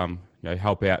club to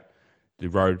help out the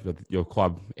road with your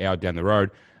club out down the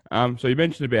road. So you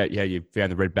mentioned about you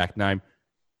found the Redback name.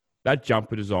 That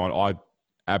jumper design, I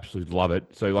absolutely love it.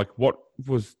 So what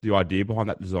was the idea behind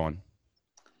that design?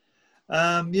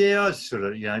 I sort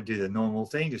of do the normal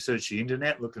thing, to search the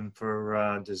internet looking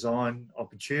for design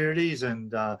opportunities,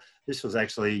 and this was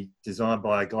actually designed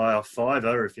by a guy off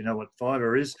Fiverr, if you know what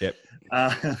Fiverr is. Yep.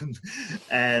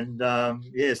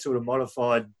 Sort of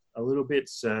modified a little bit.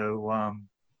 So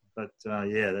But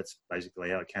yeah, that's basically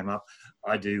how it came up.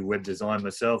 I do web design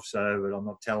myself, but I'm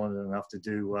not talented enough to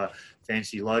do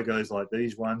fancy logos like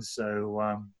these ones.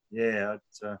 So yeah, it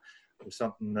was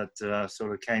something that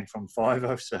sort of came from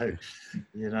Fiverr. So,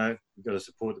 you've got to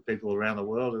support the people around the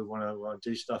world who want to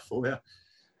do stuff for you.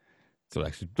 It's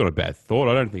actually not a bad thought.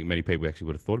 I don't think many people actually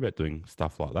would have thought about doing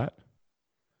stuff like that.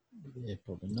 Yeah,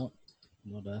 probably not.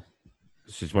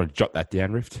 Just want to jot that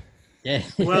down, Rift. Yeah.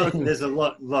 Well, there's a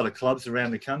lot of clubs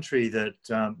around the country that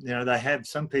they have.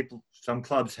 Some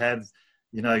clubs have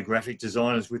graphic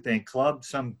designers with their club.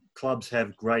 Some clubs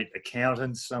have great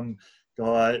accountants. Some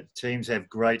teams have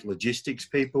great logistics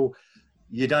people.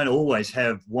 You don't always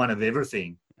have one of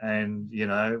everything, and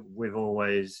we've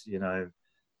always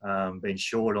been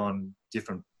short on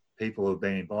different people who've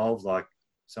been involved, like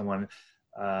someone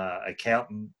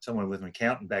with an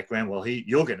accountant background. Well,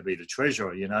 you're going to be the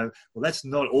treasurer, Well, that's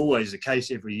not always the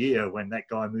case every year when that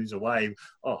guy moves away.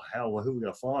 Oh, who are we going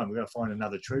to find? We're going to find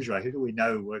another treasurer. Who do we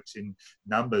know works in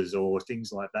numbers or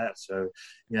things like that? So,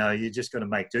 you just got to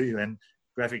make do. And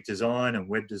graphic design and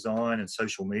web design and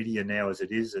social media now as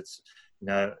it is, it's,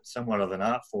 somewhat of an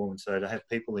art form. So to have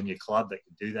people in your club that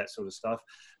can do that sort of stuff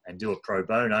and do it pro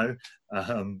bono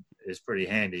is pretty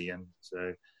handy. And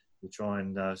so you try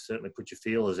and certainly put your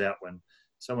feelers out when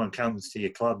someone comes to your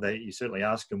club. You certainly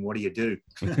ask them, what do you do?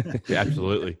 Yeah,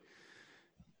 absolutely.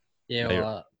 Yeah,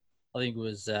 well, I think it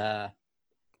was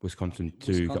Wisconsin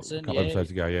a couple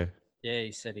episodes ago, yeah. Yeah,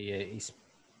 he said he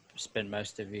spent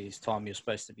most of his time, he was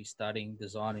supposed to be studying,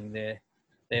 designing their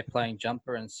playing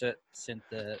jumper, and sent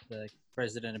the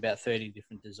president about 30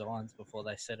 different designs before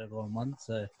they set it on one.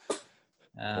 So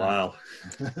wow.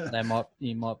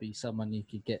 he might be someone you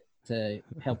could get to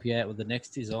help you out with the next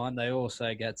design. They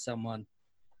also got someone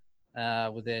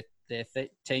with their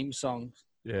team songs.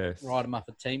 Yes. Write them up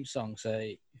a team song. So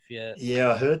if you...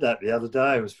 Yeah, I heard that the other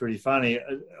day. It was pretty funny.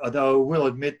 Although I will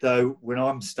admit, though, when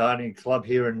I'm starting a club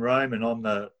here in Rome and I'm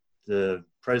the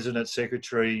president,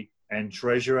 secretary and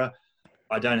treasurer,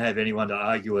 I don't have anyone to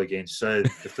argue against. So the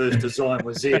first design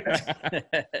was it.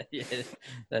 Yeah,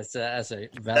 that's a valid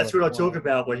That's what I talk point.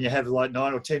 about when you have like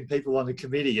 9 or 10 people on the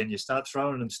committee and you start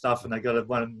throwing them stuff and they got to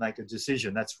want to make a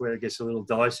decision. That's where it gets a little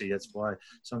dicey. That's why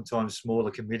sometimes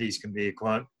smaller committees can be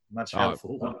quite much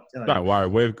helpful. Don't worry,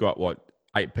 we've got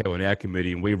 8 people in our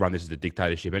committee, and we run this as a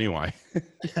dictatorship anyway.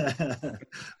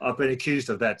 I've been accused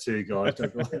of that too, guys.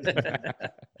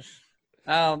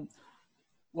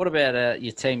 What about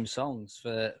your team songs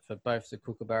for both the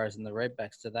Kookaburras and the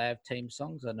Redbacks? Do they have team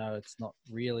songs? I know it's not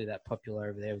really that popular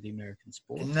over there with the American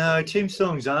sport. No, team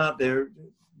songs aren't there.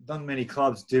 Not many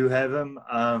clubs do have them.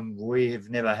 We have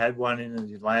never had one in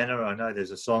Atlanta. I know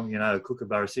there's a song,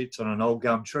 Kookaburra sits on an old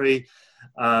gum tree.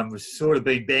 It's sort of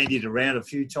been bandied around a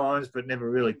few times, but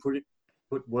never really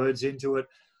put words into it.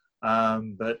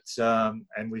 And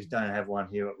we don't have one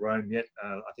here at Rome yet.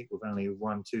 I think we've only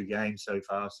won 2 games so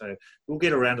far, so we'll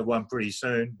get around to one pretty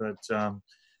soon. But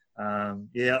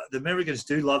yeah, the Americans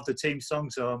do love the team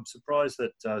song, so I'm surprised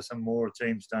that some more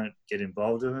teams don't get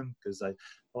involved in them because they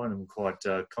find them quite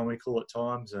comical at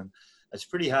times, and it's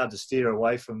pretty hard to steer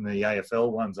away from the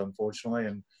AFL ones, unfortunately.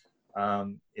 And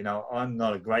I'm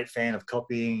not a great fan of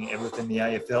copying everything the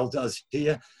AFL does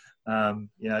here.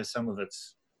 Some of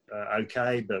it's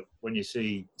okay, but when you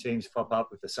see teams pop up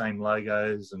with the same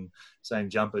logos and same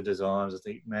jumper designs, I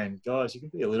think, man, guys, you can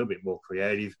be a little bit more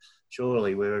creative.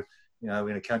 Surely we're, in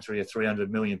a country of 300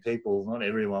 million people, not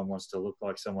everyone wants to look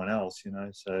like someone else,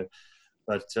 so.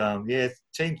 But, yeah,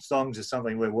 team songs is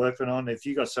something we're working on. If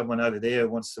you got someone over there who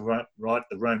wants to write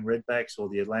the Rome Redbacks or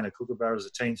the Atlanta Kookaburras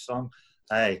a team song,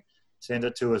 hey, send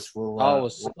it to us. I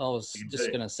was just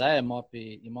going to say,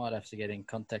 you might have to get in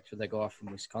contact with a guy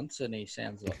from Wisconsin. He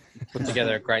sounds like he put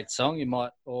together a great song.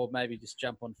 Or maybe just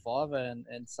jump on Fiverr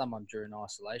and someone during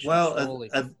isolation. Well,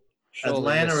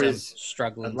 Atlanta is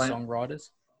struggling songwriters.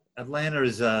 Atlanta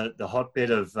is the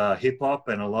hotbed of hip hop,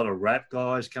 and a lot of rap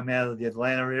guys come out of the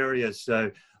Atlanta area.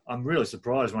 So I'm really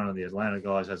surprised one of the Atlanta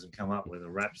guys hasn't come up with a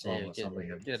rap song or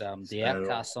something. Get the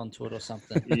Outcasts onto it or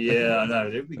something. Yeah, I know.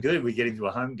 It'd be good if we get into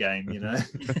a home game,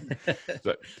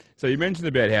 So you mentioned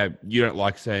about how you don't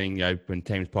like seeing, when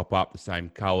teams pop up the same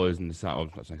colours and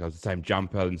the same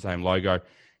jumper and the same logo.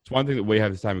 It's one thing that we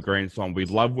have the same agreement on. We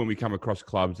love when we come across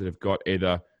clubs that have got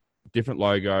either different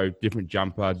logo, different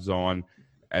jumper design.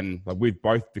 And with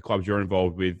both the clubs you're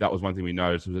involved with, that was one thing we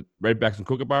noticed, was that Redbacks and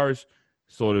Kookaburras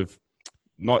sort of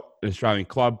not an Australian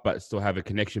club, but still have a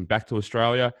connection back to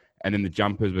Australia. And then the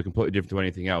jumpers were completely different to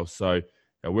anything else. So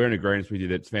we're in agreement with you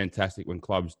that it's fantastic when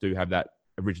clubs do have that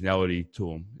originality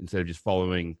to them instead of just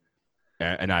following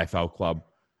an AFL club.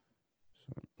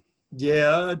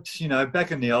 Yeah,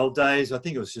 back in the old days, I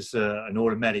think it was just an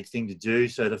automatic thing to do.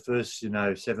 So the first,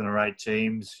 7 or 8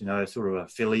 teams, sort of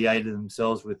affiliated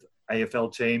themselves with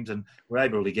AFL teams and were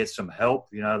able to get some help.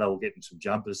 They were getting some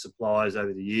jumper supplies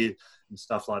over the year and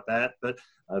stuff like that. But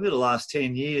over the last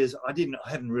 10 years, I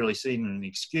haven't really seen an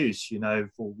excuse,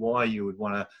 for why you would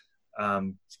want to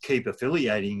keep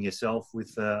affiliating yourself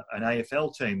with an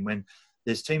AFL team when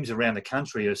there's teams around the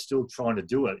country are still trying to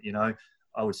do it.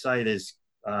 I would say there's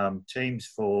teams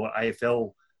for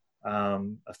AFL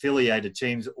affiliated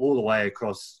teams all the way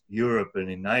across Europe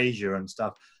and in Asia and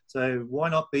stuff. So why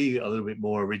not be a little bit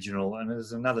more original? And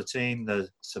there's another team, the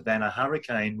Savannah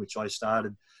Hurricane, which I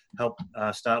helped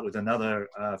start with another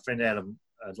friend out of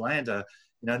Atlanta.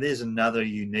 There's another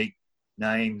unique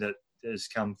name that has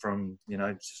come from,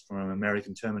 just from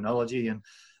American terminology. And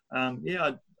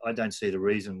I don't see the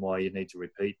reason why you need to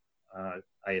repeat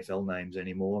AFL names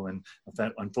anymore. And in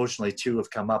fact, unfortunately, 2 have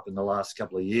come up in the last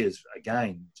couple of years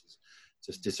again, which is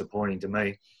just disappointing to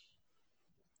me.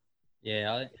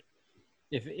 Yeah,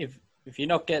 if you're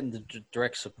not getting the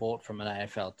direct support from an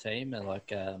AFL team,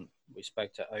 like we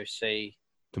spoke to OC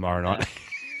tomorrow night,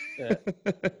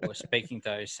 we're speaking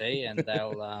to OC, and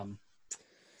they'll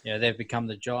they've become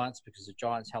the Giants because the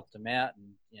Giants helped them out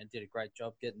and did a great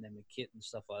job getting them a kit and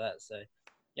stuff like that. So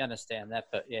you understand that,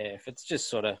 but yeah, if it's just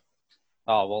sort of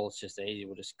it's just easy,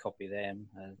 we'll just copy them.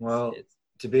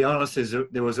 To be honest,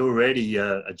 there was already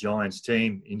a Giants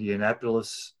team.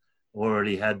 Indianapolis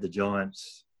already had the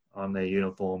Giants on their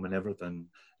uniform and everything.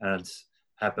 And it's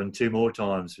happened 2 more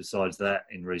times besides that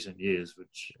in recent years,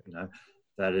 which,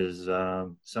 that is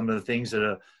some of the things that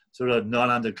are sort of not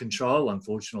under control,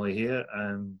 unfortunately, here.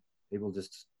 And people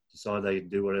just decide they can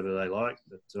do whatever they like.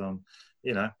 But,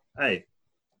 hey,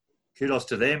 kudos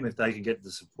to them if they can get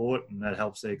the support and that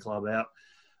helps their club out.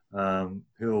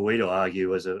 Who are we to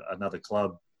argue as another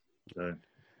club? So,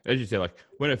 as you said, like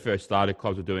when it first started,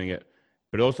 clubs were doing it,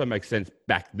 but it also makes sense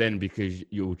back then because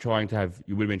you would have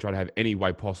been trying to have any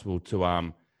way possible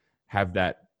to have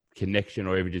that connection,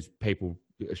 or even just people,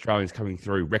 Australians coming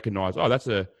through, recognise, that's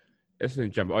a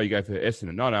Essendon jumper. Oh, you go for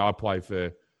Essendon. No, I play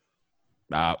for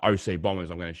OC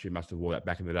Bombers. I'm going to assume must have wore that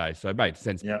back in the day. So it made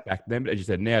sense back then. But as you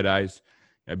said, nowadays,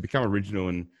 become original,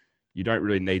 and you don't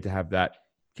really need to have that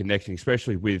connection,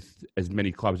 especially with as many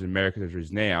clubs in America as there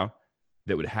is now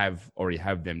that would already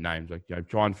have them names. Like,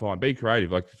 try and be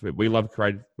creative. Like, we love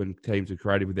creative when teams are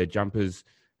creative with their jumpers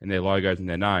and their logos and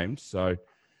their names. So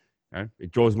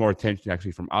it draws more attention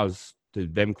actually from us to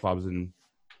them clubs and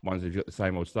ones that've got the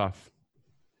same old stuff.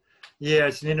 Yeah,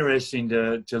 it's interesting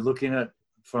to look in it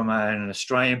from an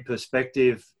Australian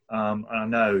perspective. I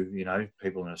know,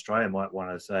 people in Australia might want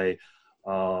to say,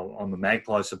 I'm a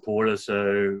Magpie supporter,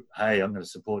 so, hey, I'm going to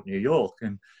support New York.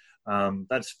 And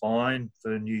that's fine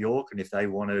for New York. And if they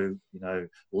want to,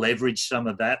 leverage some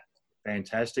of that,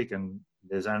 fantastic. And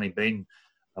there's only been,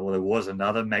 there was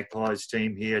another Magpies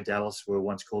team here. Dallas were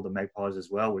once called the Magpies as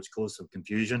well, which caused some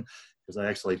confusion because they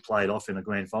actually played off in a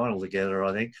grand final together,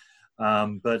 I think.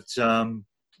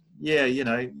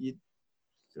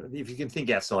 If you can think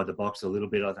outside the box a little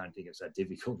bit, I don't think it's that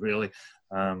difficult, really.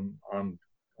 I'm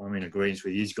in agreement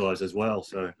with these guys as well.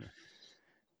 So,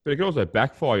 but it can also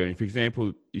backfire. And for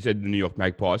example, you said the New York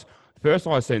Magpies. The first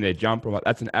time I seen their jumper, I'm like,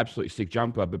 that's an absolutely sick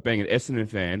jumper. But being an Essendon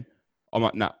fan, I'm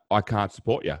like, no, I can't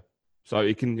support you. So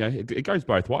it can, it goes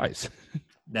both ways.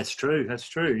 That's true. That's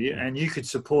true. Yeah. And you could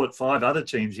support 5 other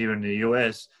teams here in the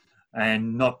US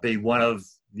and not be one of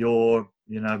your,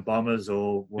 Bombers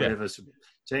or whatever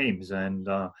teams. And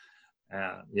so,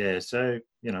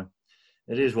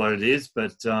 it is what it is,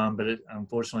 but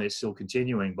unfortunately it's still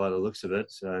continuing by the looks of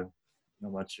it. So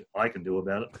not much I can do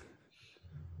about it.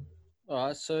 All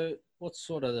right. So what's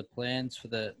sort of the plans for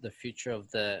the future of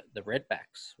the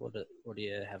Redbacks? What do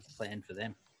you have planned for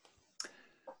them?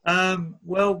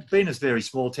 Well, being a very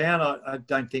small town, I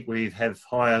don't think we have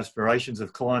high aspirations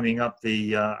of climbing up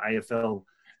the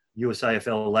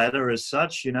USAFL ladder as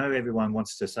such. Everyone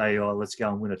wants to say, let's go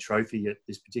and win a trophy at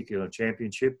this particular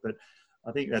championship. But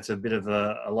I think that's a bit of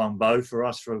a long bow for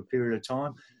us for a period of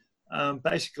time.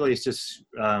 Basically, it's just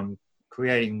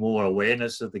creating more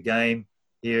awareness of the game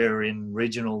here in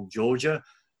regional Georgia.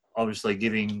 Obviously,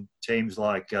 giving teams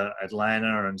like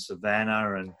Atlanta and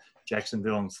Savannah and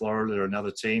Jacksonville and Florida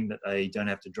another team that they don't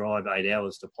have to drive 8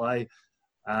 hours to play.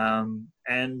 And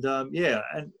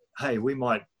hey, we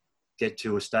might get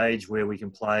to a stage where we can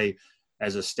play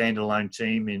as a standalone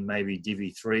team in maybe Divi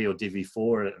 3 or Divi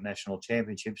 4 at national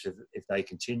championships if they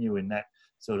continue in that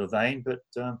sort of vein. But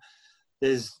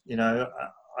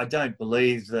I don't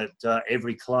believe that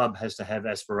every club has to have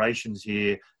aspirations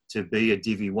here to be a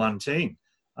Divi 1 team.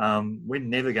 we're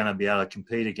never going to be able to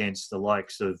compete against the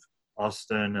likes of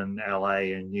Austin and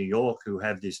LA and New York, who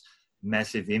have this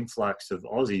massive influx of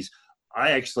Aussies.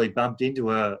 I actually bumped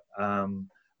into an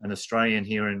Australian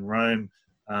here in Rome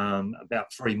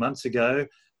about 3 months ago,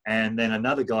 and then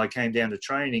another guy came down to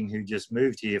training who just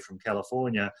moved here from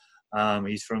California.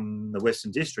 He's from the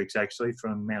Western Districts, actually,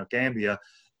 from Mount Gambier.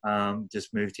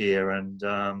 Just moved here, and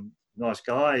nice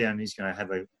guy, and he's going to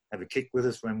have a kick with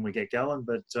us when we get going.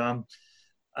 But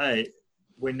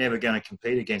we're never going to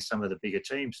compete against some of the bigger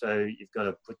teams, so you've got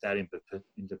to put that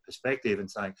into perspective and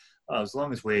say, as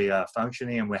long as we are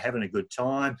functioning and we're having a good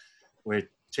time, we're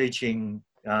teaching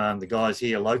the guys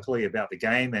here locally about the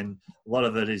game, and a lot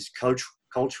of it is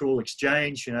cultural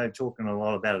exchange, talking a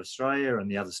lot about Australia and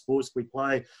the other sports we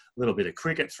play, a little bit of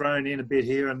cricket thrown in a bit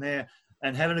here and there,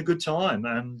 and having a good time.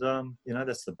 And,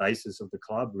 that's the basis of the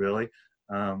club, really.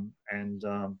 Not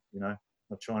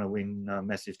trying to win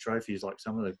massive trophies like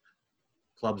some of the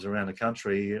clubs around the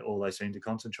country, all they seem to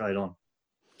concentrate on.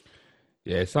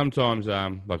 Yeah, sometimes,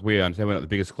 like we understand, we're not the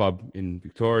biggest club in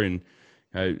Victoria,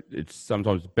 and it's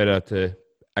sometimes better to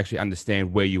actually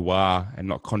understand where you are and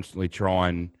not constantly try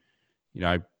and,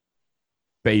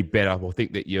 be better or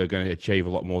think that you're going to achieve a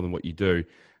lot more than what you do.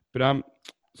 But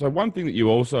so one thing that you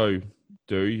also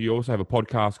do, you also have a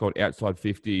podcast called Outside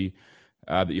 50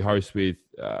 that you host with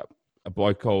a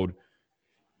bloke called,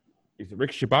 is it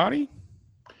Rick Shabani?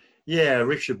 Yeah,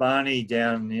 Rick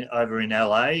Shabani over in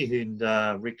LA. And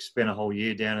Rick spent a whole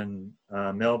year down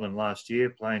in Melbourne last year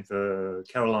playing for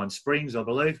Caroline Springs, I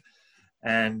believe.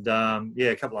 And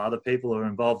a couple of other people are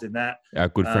involved in that. Our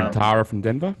good friend Tara from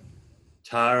Denver.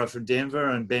 Tara from Denver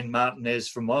and Ben Martinez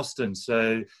from Austin.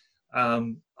 So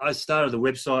I started the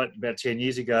website about 10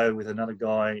 years ago with another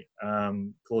guy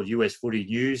called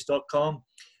usfootynews.com.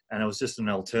 And it was just an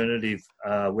alternative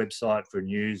website for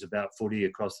news about footy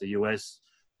across the US,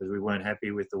 because we weren't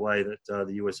happy with the way that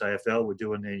the USAFL were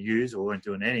doing their news, or weren't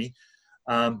doing any.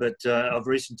 But of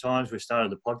recent times, we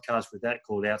started a podcast with that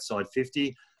called Outside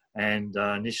 50. And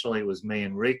initially it was me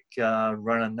and Rick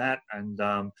running that.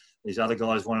 And these other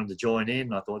guys wanted to join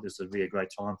in. I thought this would be a great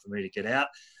time for me to get out.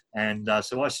 And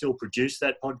so I still produce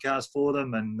that podcast for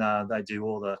them. And they do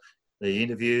all the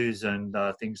interviews and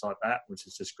things like that, which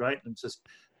is just great. And it's just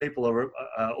people are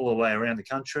all the way around the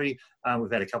country.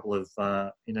 We've had a couple of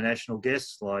international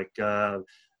guests like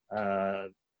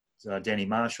Danny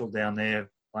Marshall down there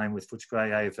playing with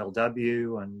Footscray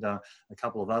AFLW, and a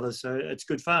couple of others. So it's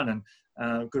good fun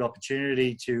and good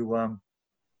opportunity to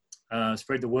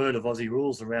spread the word of Aussie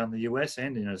rules around the US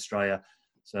and in Australia.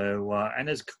 So, and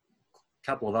there's a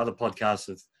couple of other podcasts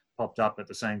have popped up at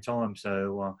the same time.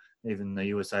 So even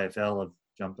the USAFL have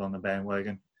jumped on the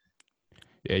bandwagon.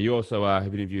 Yeah, you also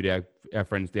have interviewed our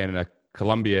friends down in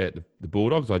Colombia at the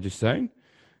Bulldogs, I just seen.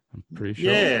 I'm pretty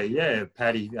sure. Yeah.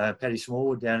 Paddy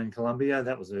Smallwood down in Colombia.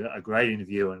 That was a great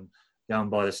interview, and going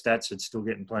by the stats, it's still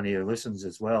getting plenty of listens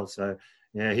as well. So,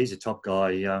 yeah, he's a top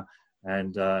guy.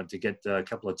 And to get a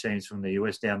couple of teams from the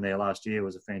US down there last year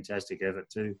was a fantastic effort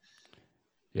too.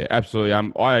 Yeah, absolutely.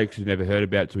 I actually never heard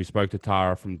about it, so we spoke to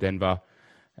Tara from Denver,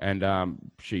 and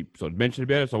she sort of mentioned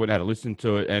about it, so I went and had a listen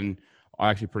to it, and I'm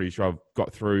actually pretty sure I've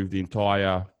got through the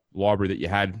entire library that you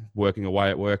had working away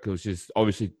at work. It was just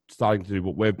obviously starting to do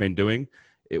what we've been doing.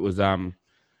 It was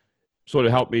sort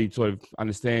of helped me sort of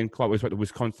understand. Like we spoke to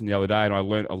Wisconsin the other day, and I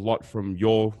learned a lot from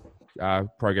your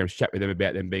programs, chat with them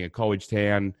about them being a college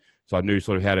town. So I knew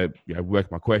sort of how to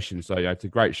work my questions. So it's a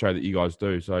great show that you guys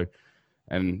do. So,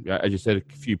 and as you said, a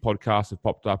few podcasts have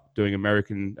popped up doing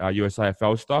American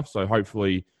USAFL stuff. So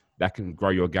hopefully that can grow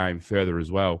your game further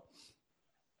as well.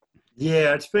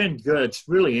 Yeah, it's been good. It's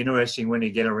really interesting when you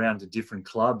get around to different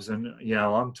clubs, and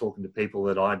I'm talking to people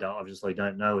that I obviously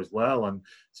don't know as well. And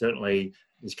certainly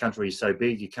this country is so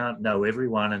big, you can't know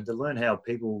everyone. And to learn how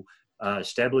people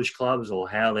establish clubs or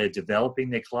how they're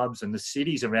developing their clubs, and the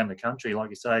cities around the country, like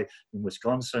you say, in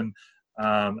Wisconsin,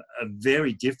 are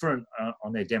very different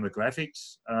on their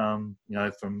demographics.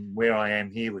 From where I am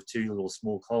here with two little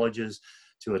small colleges,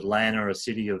 to Atlanta, a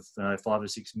city of 5 or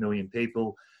 6 million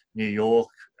people. New York,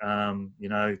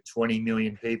 20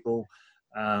 million people,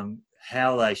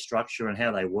 how they structure and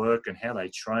how they work and how they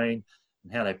train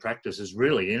and how they practice is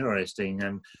really interesting.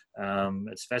 And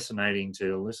it's fascinating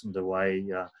to listen to the way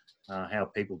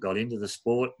how people got into the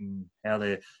sport and how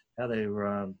they're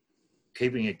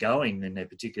keeping it going in their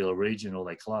particular region or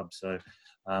their club. So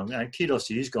and kudos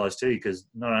to you guys too, because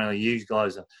not only you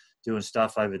guys are doing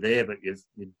stuff over there, but you're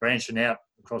branching out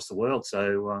across the world.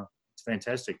 So it's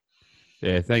fantastic.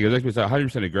 Yeah, thank you. I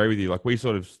 100% agree with you. Like we've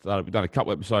done a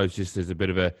couple episodes just as a bit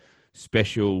of a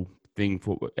special thing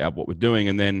for what we're doing,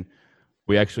 and then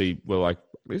we actually were like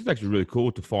this is actually really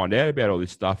cool to find out about all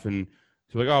this stuff. And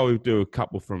so like, oh, we'll do a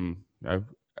couple from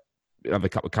another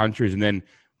couple of countries, and then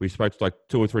we spoke to like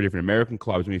 2 or 3 different American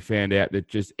clubs, and we found out that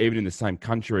just even in the same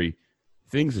country,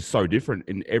 things are so different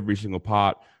in every single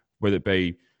part, whether it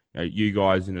be you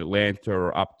guys in Atlanta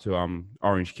or up to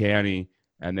Orange County,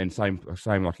 and then same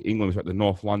like England, like the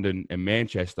North London and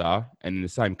Manchester, and in the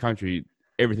same country,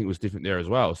 everything was different there as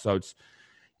well. So it's,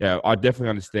 I definitely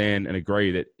understand and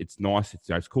agree that it's nice.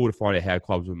 It's cool to find out how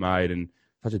clubs were made and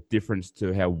such a difference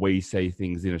to how we see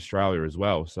things in Australia as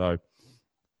well. So,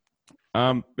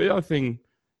 but the other thing,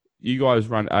 you guys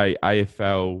run a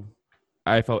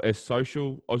AFLS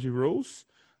social Aussie rules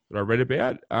that I read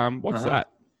about. What's that?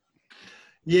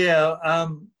 Yeah,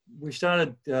 we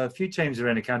started a few teams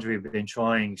around the country have been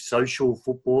trying social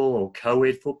football or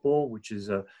co-ed football, which is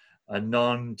a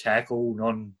non-tackle,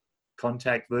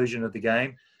 non-contact version of the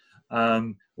game.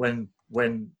 When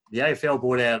the AFL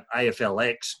brought out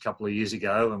AFLX a couple of years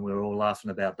ago, and we were all laughing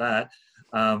about that,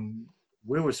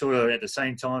 we were sort of at the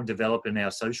same time developing our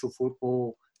social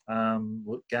football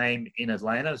game in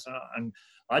Atlanta. And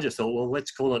I just thought, well,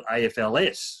 let's call it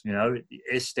AFLS.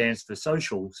 S stands for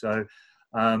social. So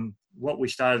what we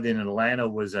started in Atlanta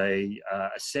was a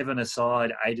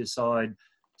 7-a-side, 8-a-side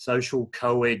social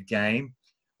co-ed game,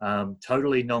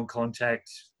 totally non-contact,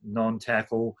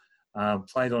 non-tackle,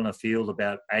 played on a field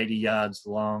about 80 yards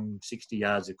long, 60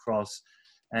 yards across.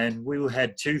 And we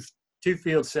had two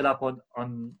fields set up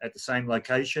on at the same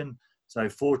location. So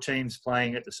 4 teams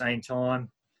playing at the same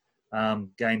time.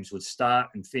 Games would start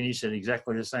and finish at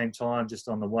exactly the same time, just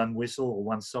on the one whistle or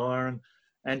one siren.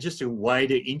 And just a way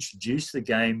to introduce the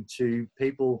game to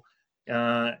people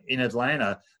in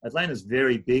Atlanta. Atlanta's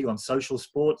very big on social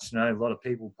sports. A lot of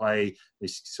people play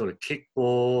this sort of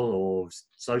kickball or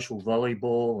social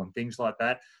volleyball and things like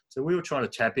that. So we were trying to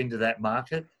tap into that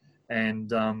market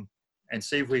and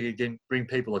see if we could bring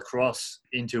people across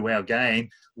into our game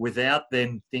without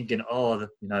them thinking,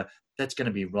 that's going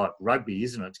to be like rugby,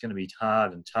 isn't it? It's going to be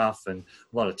hard and tough and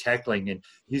a lot of tackling. And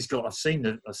I've seen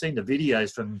the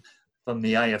videos from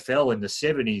the AFL in the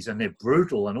 70s, and they're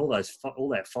brutal and all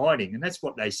that fighting, and that's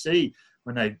what they see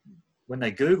when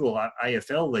they Google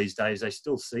AFL these days. They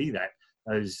still see that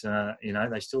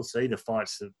they still see the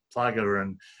fights that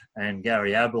Plugger and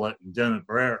Gary Ablett and Dermot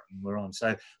Brereton were on.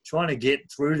 So trying to get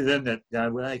through to them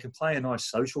that where they can play a nice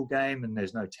social game and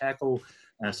there's no tackle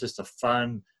and it's just a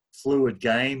fun, fluid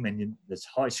game and it's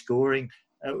high scoring.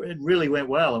 It really went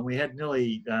well, and we had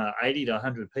nearly 80 to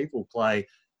 100 people play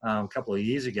a couple of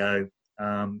years ago,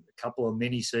 a couple of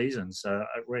mini seasons. So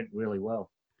it went really well.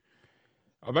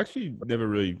 I've actually never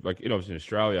really, obviously in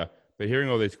Australia, but hearing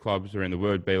all these clubs around the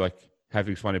world be having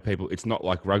to explain to people it's not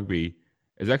like rugby,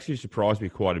 has actually surprised me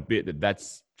quite a bit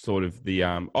that's sort of the,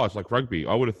 it's like rugby.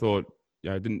 I would have thought,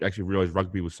 I didn't actually realise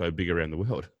rugby was so big around the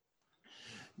world.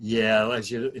 Yeah,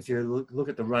 if you look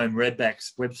at the Rome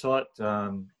Redbacks website,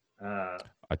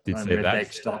 I did see that.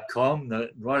 RomeRedbacks.com,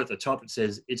 right at the top it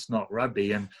says it's not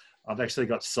rugby, and I've actually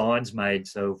got signs made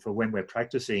so for when we're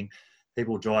practicing,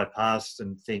 people drive past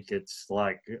and think it's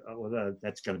like,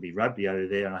 that's going to be rugby over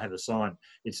there, and I have a sign,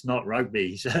 it's not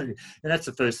rugby. So, and that's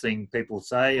the first thing people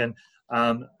say. And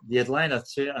the Atlanta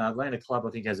club, I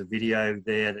think, has a video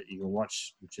there that you can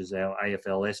watch, which is our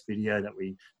AFLS video that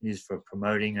we use for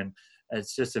promoting, and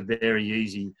it's just a very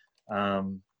easy,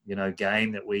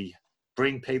 game that we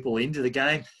bring people into the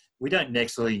game. We don't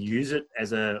necessarily use it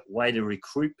as a way to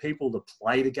recruit people to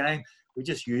play the game. We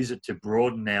just use it to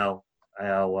broaden our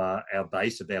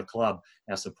base of our club,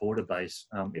 our supporter base.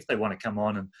 If they want to come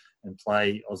on and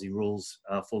play Aussie rules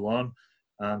full on,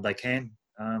 they can,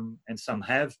 and some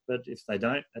have. But if they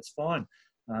don't, that's fine.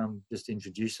 Just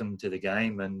introduce them to the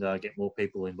game and get more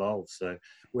people involved. So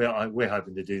we're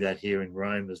hoping to do that here in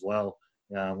Rome as well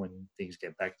when things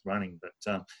get back running. But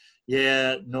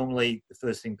normally the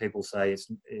first thing people say is,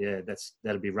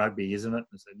 that'll be rugby, isn't it?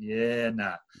 I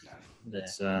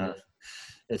said,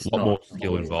 it's a lot more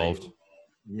skill involved.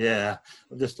 Yeah,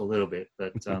 just a little bit.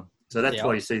 But so that's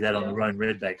why you see that on the Rome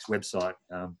Redbacks website.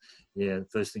 The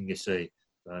first thing you see.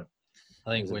 So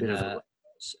I think when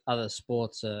other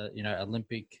sports are,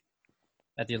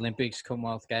 at the Olympics,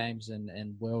 Commonwealth Games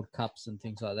and World Cups and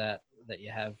things like that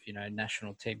you have,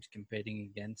 national teams competing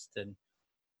against.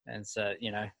 And so,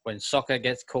 when soccer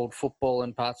gets called football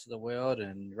in parts of the world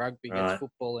and rugby gets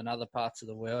football in other parts of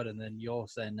the world, and then you're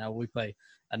saying, no, we play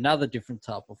another different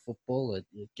type of football, it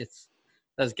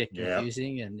does get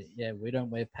confusing. Yeah. And we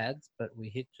don't wear pads, but we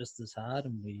hit just as hard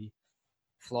and we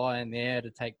fly in the air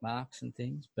to take marks and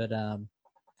things. But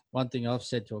one thing I've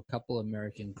said to a couple of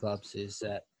American clubs is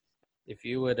that if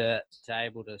you were to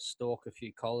able to stalk a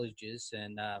few colleges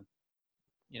and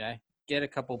get a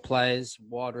couple players,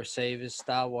 wide receivers,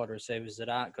 star wide receivers that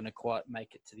aren't going to quite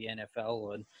make it to the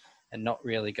NFL and not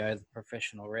really go the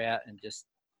professional route, and just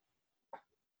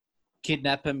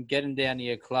kidnap them, get them down to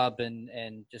your club, and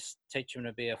just teach them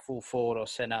to be a full forward or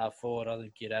centre forward. I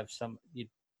think you'd have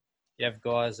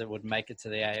guys that would make it to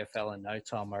the AFL in no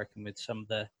time, I reckon, with some of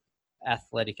the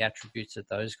athletic attributes that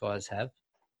those guys have.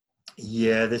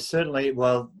 Yeah, there's certainly,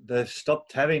 they've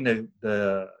stopped having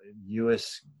the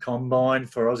US Combine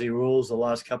for Aussie Rules the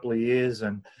last couple of years.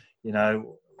 And,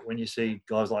 when you see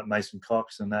guys like Mason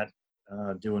Cox and that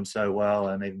doing so well,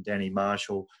 and even Danny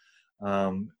Marshall,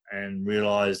 and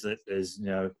realise that there's,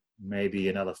 maybe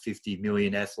another 50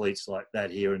 million athletes like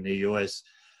that here in the US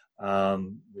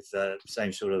with the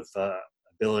same sort of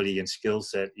ability and skill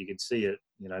set, you can see it,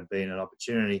 being an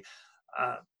opportunity.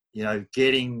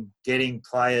 Getting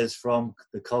players from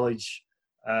the college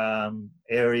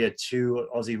area to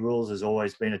Aussie Rules has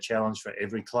always been a challenge for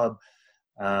every club.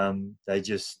 They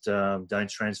just don't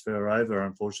transfer over,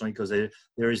 unfortunately, because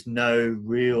there is no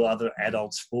real other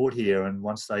adult sport here. And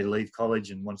once they leave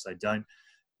college and once they don't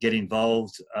get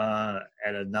involved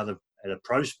at a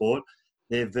pro sport,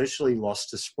 they're virtually lost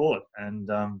to sport. And,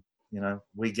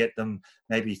 we get them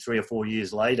maybe 3 or 4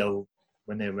 years later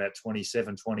when they're about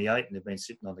 27, 28, and they've been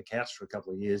sitting on the couch for a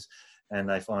couple of years, and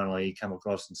they finally come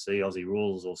across and see Aussie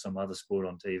Rules or some other sport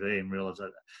on TV and realise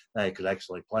that they could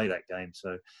actually play that game.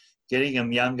 So getting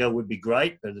them younger would be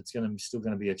great, but it's still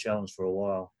going to be a challenge for a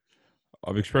while.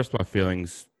 I've expressed my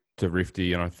feelings to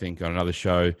Rifty, and I think on another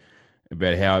show,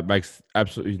 about how it makes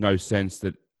absolutely no sense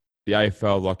that the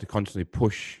AFL like to constantly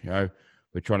push,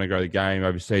 we're trying to grow the game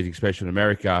overseas, especially in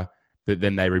America, but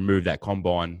then they remove that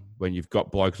combine when you've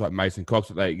got blokes like Mason Cox.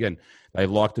 That they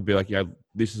like to be like,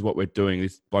 this is what we're doing.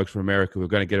 This blokes from America, we're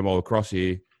going to get them all across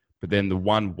here. But then the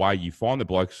one way you find the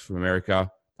blokes from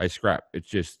America, they scrap.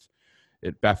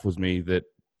 It baffles me that,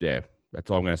 that's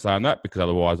all I'm going to say on that, because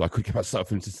otherwise I could get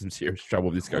myself into some serious trouble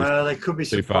if this goes there could be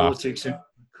some far. Politics.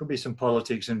 Could be some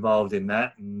politics involved in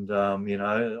that, and I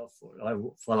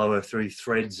follow her through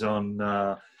threads on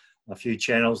a few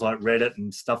channels like Reddit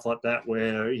and stuff like that,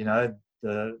 where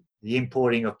the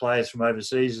importing of players from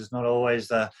overseas is not always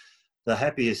the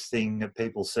happiest thing that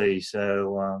people see.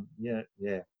 So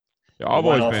I've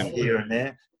always been here and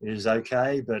there is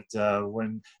okay, but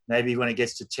when it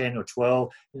gets to 10 or 12,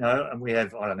 and we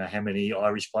have, I don't know how many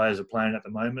Irish players are playing at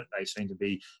the moment. They seem to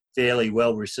be fairly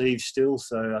well received still,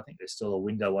 so I think there's still a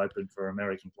window open for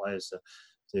American players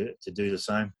to do the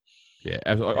same. Yeah,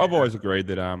 absolutely. I've always agreed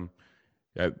that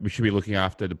we should be looking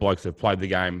after the blokes that have played the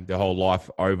game their whole life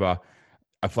over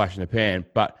a flash in the pan.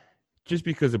 But just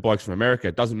because the bloke's from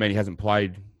America doesn't mean he hasn't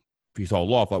played for his whole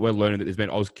life. Like, we're learning that there's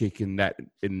been Auskick in that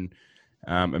in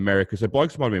America. So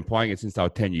blokes might have been playing it since they were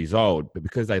 10 years old, but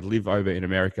because they live over in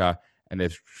America and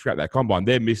they've scrapped that combine,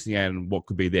 they're missing out on what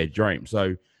could be their dream.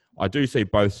 So I do see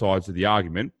both sides of the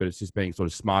argument, but it's just being sort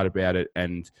of smart about it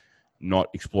and not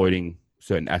exploiting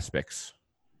certain aspects.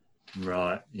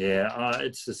 Right. Yeah.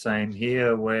 It's the same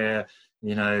here, where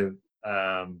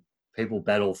people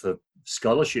battle for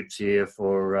scholarships here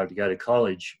for to go to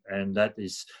college, and that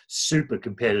is super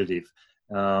competitive.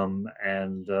 Trying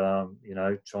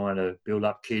to build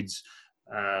up kids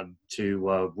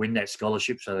to win that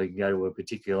scholarship so they can go to a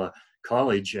particular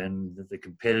college, and the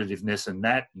competitiveness in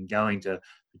that, and going to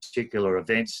particular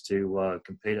events to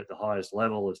compete at the highest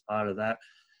level as part of that.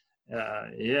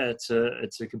 It's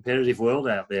a competitive world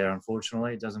out there.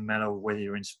 Unfortunately, it doesn't matter whether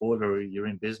you're in sport or you're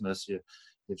in business. You've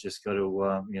just got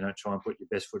to try and put your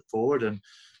best foot forward. And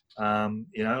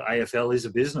AFL is a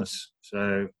business,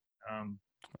 so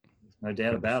no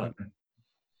doubt about it.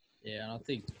 Yeah, and I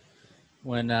think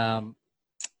when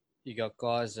you got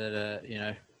guys that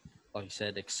are like you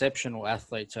said, exceptional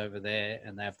athletes over there,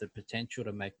 and they have the potential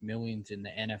to make millions in the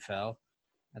NFL,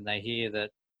 and they hear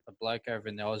that a bloke over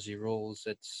in the Aussie Rules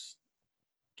that's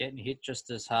getting hit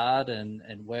just as hard and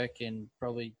working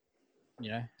probably,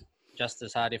 just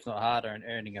as hard, if not harder, and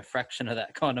earning a fraction of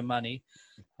that kind of money,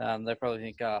 they probably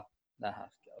think, I'll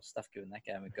stuff giving that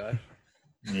game a go.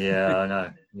 Yeah, I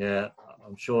know. Yeah,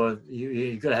 I'm sure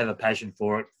you've got to have a passion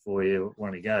for it before you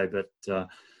want to go. But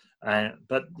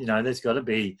there's got to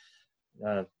be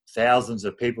thousands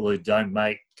of people who don't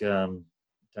make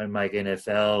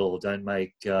NFL or don't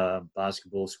make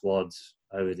basketball squads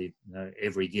over the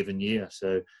every given year.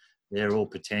 So they're all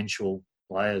potential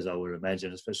players, I would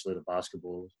imagine, especially the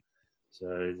basketball.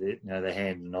 So their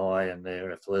hand and eye and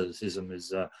their athleticism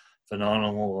is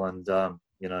phenomenal, and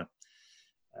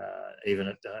even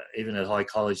at high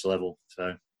college level.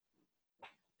 So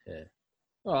yeah.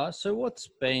 All right. So what's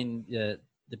been the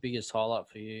biggest highlight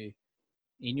for you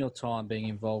in your time being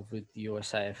involved with the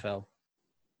USAFL?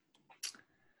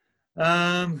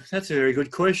 That's a very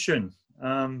good question.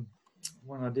 One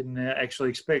I didn't actually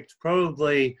expect.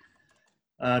 Probably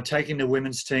taking the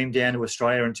women's team down to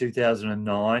Australia in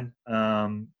 2009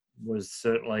 was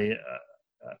certainly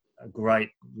a great.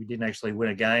 We didn't actually win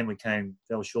a game. We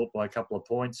fell short by a couple of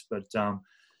points, but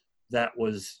that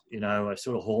was, a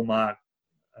sort of hallmark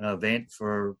event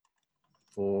for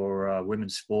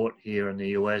women's sport here in the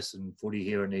US and footy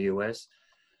here in the US.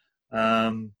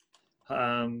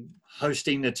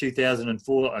 Hosting the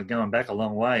 2004, going back a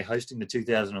long way, hosting the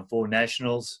 2004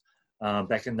 Nationals.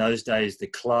 Back in those days, the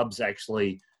clubs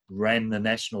actually ran the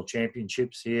national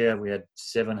championships here. We had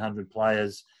 700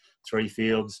 players, 3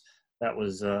 fields. That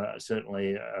was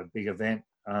certainly a big event.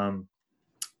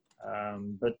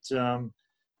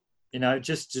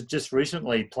 Just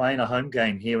recently playing a home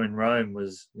game here in Rome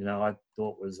was, I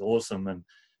thought was awesome. And,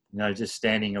 just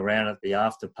standing around at the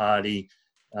after party,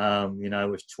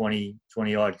 with 20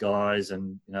 odd guys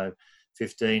and,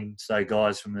 15 so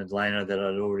guys from Atlanta that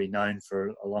I'd already known for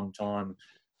a long time.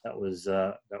 That was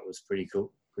pretty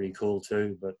cool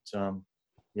too. But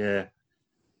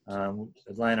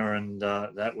Atlanta and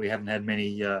that we haven't had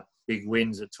many big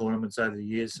wins at tournaments over the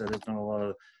years, so there's not a lot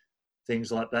of things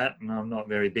like that. And I'm not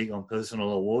very big on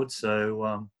personal awards,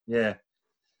 so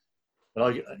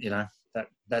But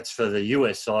that's for the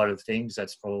US side of things.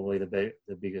 That's probably the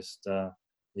biggest. The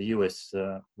US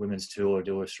women's tour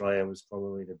to Australia was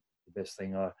probably the best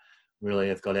thing I really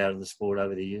have got out of the sport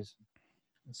over the years.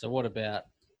 So what about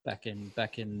back in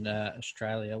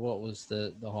Australia? What was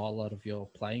the highlight of your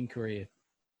playing career?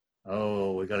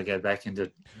 Oh, we've got to go back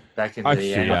into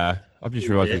Actually, I've just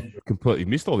realised we completely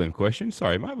missed all them questions.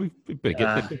 Sorry, mate. We better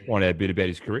get to find out a bit about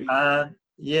his career. I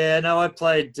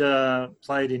played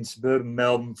in suburban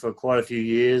Melbourne for quite a few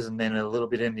years, and then a little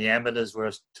bit in the amateurs where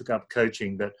I took up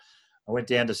coaching. But I went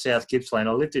down to South Gippsland.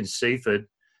 I lived in Seaford,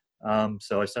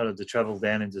 so I started to travel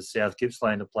down into South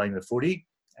Gippsland to play my footy.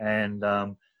 And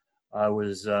I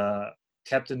was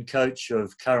captain coach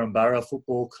of Currumbara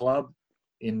Football Club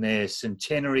in their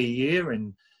centenary year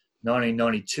in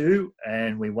 1992,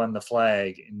 and we won the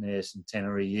flag in their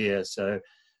centenary year. So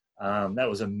that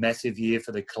was a massive year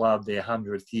for the club, their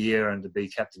 100th year, and to be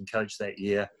captain coach that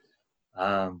year,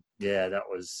 that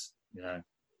was,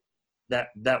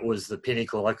 that was the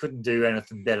pinnacle. I couldn't do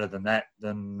anything better than that,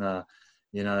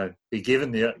 be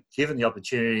given the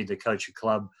opportunity to coach a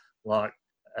club like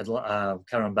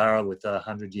Currumbara with a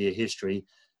 100-year history,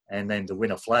 and then to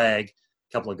win a flag.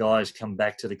 A couple of guys come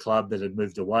back to the club that had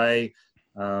moved away,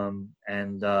 and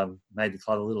made the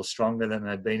club a little stronger than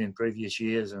they'd been in previous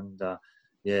years. And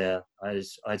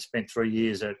I spent 3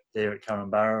 years there at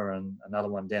Currumbara and another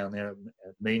one down there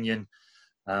at Meenian.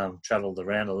 Travelled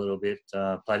around a little bit,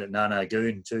 played at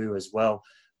Narnagoon too as well.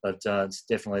 But it's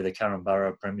definitely the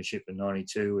Currumbara Premiership in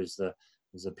 '92 is the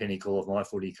pinnacle of my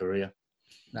footy career.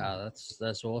 No,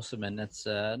 that's awesome, and it's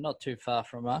not too far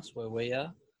from us where we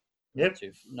are. Yep.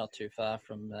 Not too far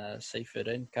from Seaford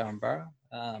and Currumbara.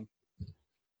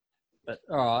 But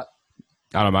all right.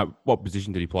 I don't know, mate. What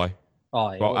position did he play?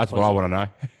 Oh, yeah, well, that's what I want to know.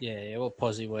 Yeah. What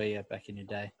posse were you back in your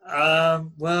day?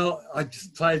 Well, I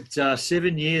played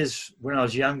 7 years when I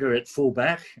was younger at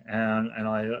fullback, and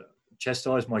I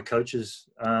chastised my coaches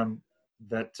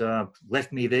that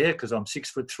left me there because I'm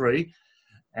 6'3",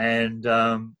 and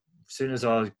as soon as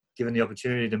I was given the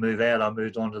opportunity to move out, I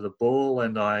moved on to the ball,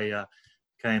 and I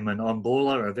became an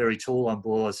on-baller, a very tall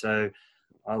on-baller. So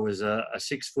I was a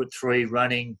 6'3"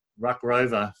 running ruck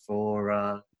rover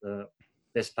for the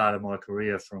best part of my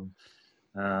career from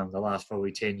the last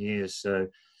probably 10 years. So,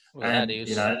 he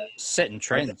was setting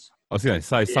trends. I was going to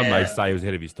say, some may say he was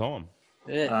ahead of his time.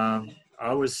 Yeah.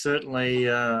 I was certainly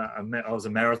I was a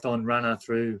marathon runner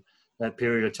through that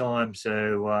period of time.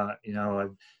 So, I'd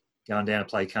gone down to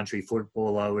play country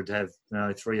football. I would have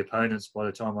 3 opponents by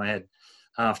the time I had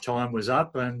half time was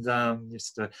up, and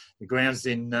just the grounds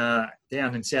down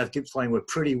in South Gippsland were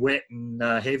pretty wet and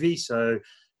heavy, so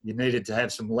you needed to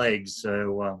have some legs.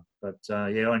 So, I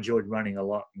enjoyed running a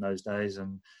lot in those days,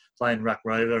 and playing ruck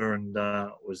rover and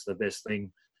was the best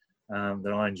thing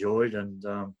that I enjoyed. And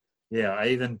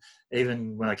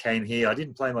even when I came here, I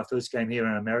didn't play my first game here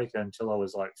in America until I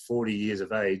was like 40 years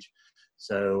of age.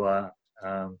 So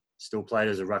still played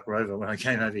as a ruck rover when I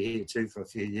came over here too for a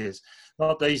few years.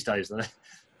 Not these days though.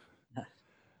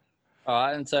 All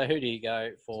right, and so who do you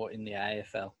go for in the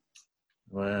AFL?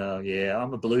 Well, yeah,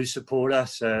 I'm a Blues supporter,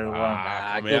 so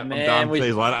good man. I'm done.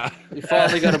 Please later. We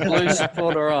finally got a Blues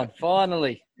supporter on.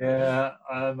 Finally. Yeah,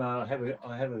 I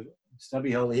have a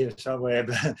stubby hole here somewhere,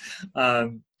 but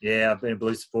yeah, I've been a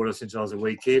Blues supporter since I was a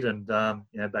wee kid, and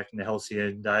back in the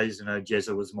halcyon days,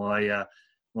 Jezza was my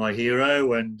my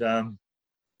hero, and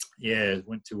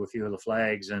went to a few of the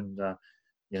flags, and the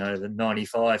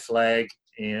 '95 flag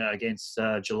against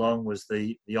Geelong was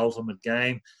the ultimate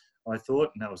game, I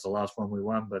thought, and that was the last one we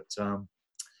won. But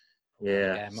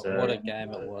what a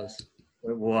game it was!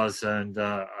 It was, and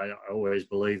I always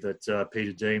believe that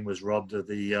Peter Dean was robbed of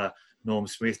the Norm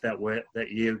Smith that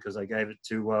year because they gave it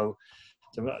to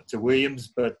Williams.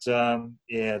 But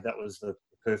that was the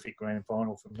perfect grand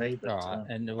final for me. But, all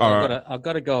right, I've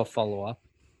got to go a follow up.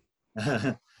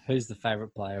 Who's the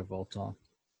favourite player of all time?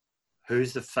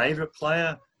 Who's the favourite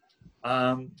player?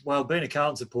 Well, being a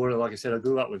Carlton supporter, like I said, I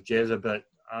grew up with Jezza, but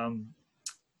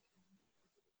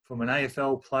from an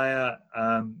AFL player,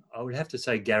 I would have to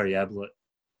say Gary Ablett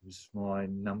was my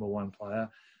number one player.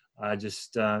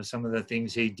 Just some of the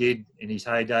things he did in his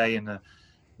heyday in the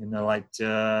late,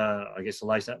 the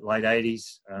late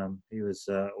 80s. He was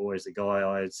always the guy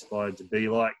I aspired to be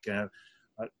like.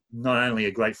 Not only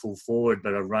a great full forward,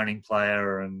 but a running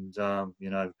player, and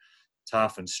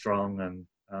tough and strong,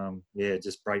 and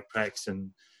just break packs and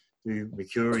do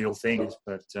mercurial things.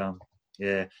 But so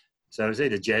it was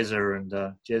either Jezza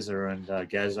and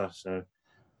Gazza. So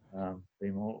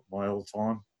be my all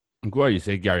time. I'm glad you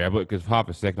said Gary Ablett, because for half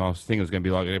a second I was thinking it was going to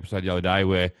be like an episode the other day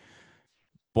where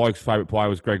Bloke's favourite player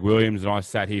was Greg Williams, and I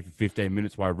sat here for 15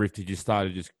 minutes while Rifty just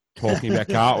started just talking about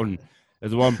Carlton.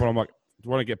 There's one point I'm like, do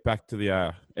you want to get back to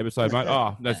the episode, mate?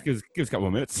 Oh, no, give us a couple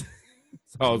more minutes.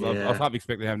 So I was half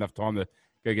expecting to have enough time to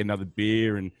go get another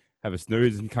beer and have a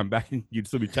snooze and come back, and you'd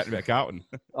still be chatting about Carlton.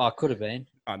 Oh, it could have been.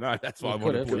 I know, that's why I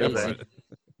wanted to pull you up.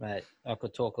 Mate, I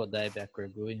could talk all day about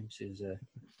Greg Williams.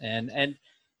 And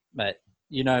mate,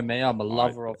 you know me, I'm a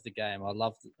lover of the game. I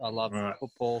love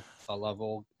football.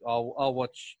 I'll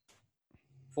watch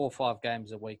 4 or 5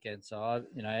 games a weekend. So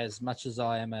as much as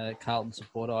I am a Carlton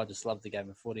supporter, I just love the game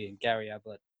of footy. And Gary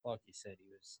Ablett, like you said, he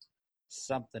was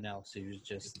something else. He was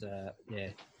just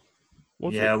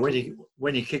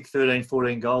when you kick 13,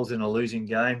 14 goals in a losing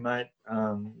game, mate.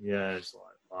 It's like,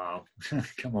 wow,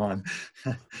 come on.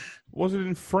 Was it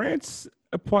in France?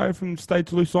 A player from Stade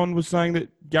Toulousain was saying that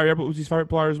Gary Ablett was his favourite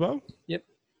player as well? Yep.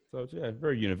 So it's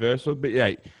very universal.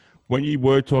 But when you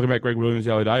were talking about Greg Williams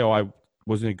the other day, I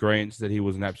was in agreement that he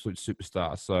was an absolute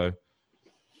superstar. So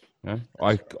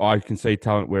I can see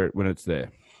talent when it's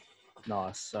there.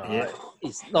 Nice.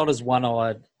 He's not as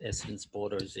one-eyed Essendon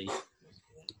supporter as he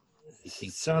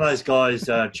thinks. Some of those guys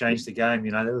changed the game.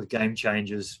 There were game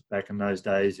changers back in those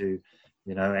days who,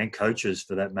 and coaches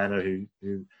for that matter,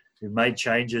 who made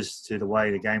changes to the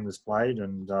way the game was played,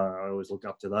 and I always look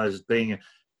up to those.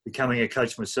 Becoming a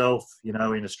coach myself, in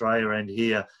Australia and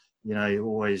here, you're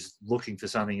always looking for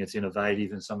something that's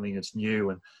innovative and something that's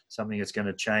new and something that's going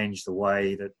to change the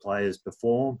way that players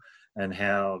perform and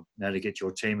how to get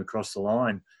your team across the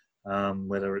line.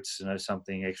 Whether it's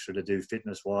something extra to do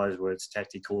fitness-wise, where it's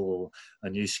tactical or a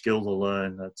new skill to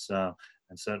learn. That's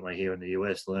and certainly here in the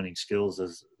US, learning skills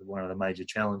is one of the major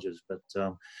challenges. But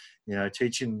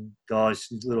teaching guys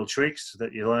little tricks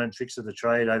that you learn, tricks of the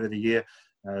trade over the year,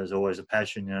 is always a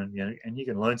passion. And you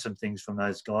can learn some things from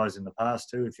those guys in the past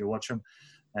too if you watch them.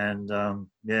 And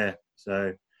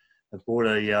so I've brought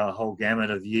a whole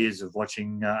gamut of years of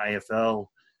watching AFL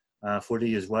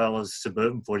footy as well as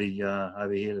suburban footy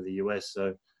over here to the US.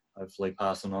 So hopefully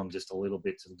passing on just a little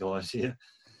bit to the guys here.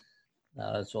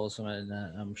 No, that's awesome, and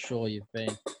I'm sure you've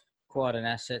been quite an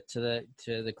asset to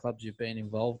the clubs you've been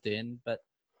involved in. But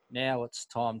now it's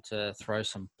time to throw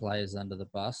some players under the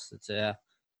bus. It's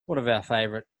one of our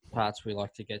favourite parts we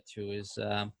like to get to is,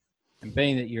 and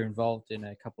being that you're involved in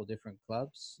a couple of different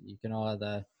clubs, you can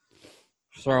either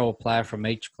throw a player from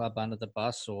each club under the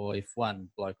bus, or if one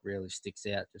bloke really sticks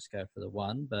out, just go for the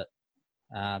one. But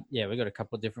we've got a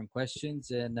couple of different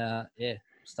questions, and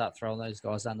start throwing those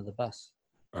guys under the bus.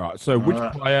 All right. So, which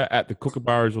player at the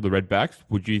Kookaburras or the Redbacks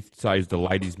would you say is the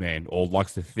ladies' man, or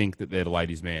likes to think that they're the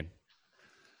ladies' man?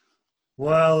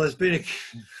 Well, there's been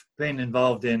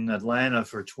involved in Atlanta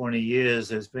for 20 years.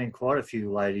 There's been quite a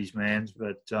few ladies' mans,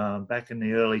 but back in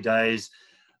the early days,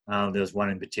 there was one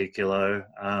in particular.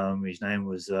 His name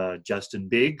was Justin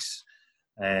Biggs.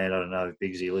 And I don't know if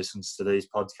Biggsy listens to these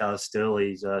podcasts still.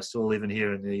 He's still living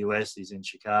here in the US. He's in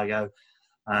Chicago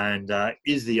and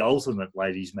is the ultimate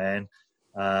ladies' man.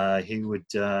 He would,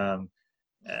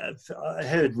 I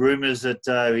heard rumours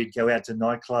that he'd go out to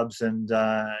nightclubs and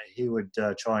he would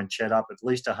try and chat up at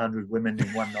least 100 women in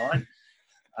one night,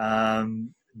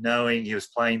 knowing he was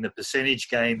playing the percentage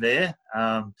game there.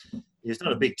 He's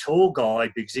not a big tall guy,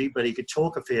 Biggsy, but he could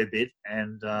talk a fair bit.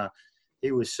 And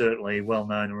he was certainly well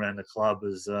known around the club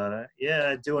as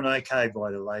doing okay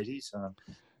by the ladies.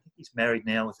 He's married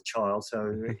now with a child,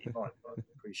 so he might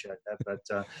appreciate that.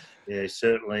 But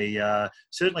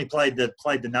certainly played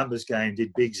the numbers game.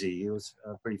 Did Bigsy? He was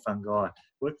a pretty fun guy.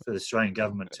 Worked for the Australian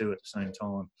government too at the same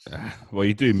time. Well,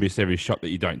 you do miss every shot that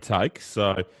you don't take,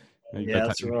 so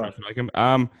that's right.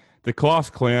 The class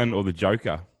clown or the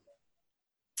Joker?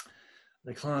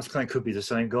 The class clown could be the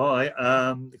same guy.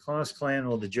 The class clown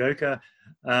or the Joker.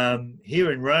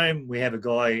 Here in Rome, we have a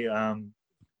guy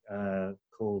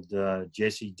called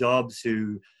Jesse Dobbs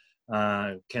who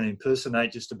can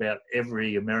impersonate just about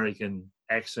every American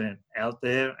accent out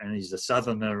there, and he's a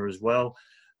Southerner as well.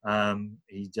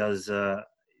 He does.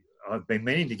 I've been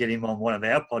meaning to get him on one of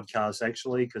our podcasts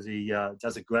actually because he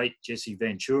does a great Jesse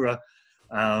Ventura,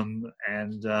 and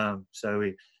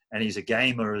he's a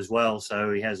gamer as well,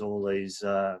 so he has all these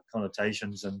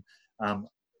connotations. And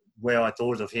where I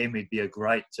thought of him, he'd be a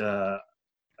great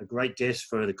guest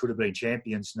for the Could Have Been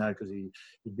Champions, because he'd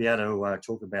be able to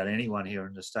talk about anyone here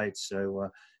in the States.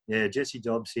 So Jesse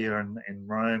Dobbs here in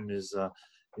Rome is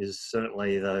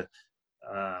certainly the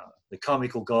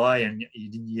comical guy, and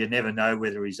you never know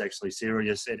whether he's actually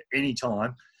serious at any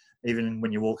time. Even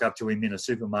when you walk up to him in a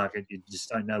supermarket, you just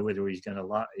don't know whether he's going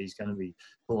to be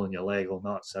pulling your leg or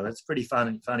not. So it's pretty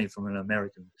funny from an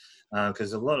American,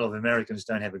 because a lot of Americans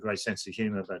don't have a great sense of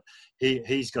humour, but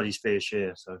he's got his fair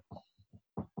share. So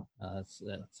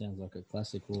that sounds like a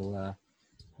classic. We'll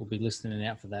be listening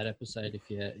out for that episode if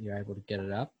you're able to get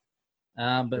it up.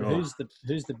 But sure.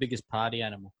 Who's the biggest party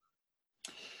animal?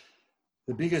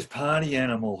 The biggest party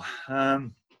animal.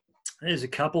 There's a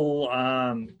couple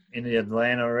in the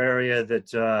Atlanta area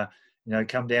that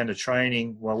come down to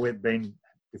training. Well,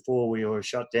 before we were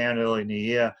shut down early in the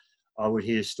year, I would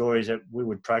hear stories that we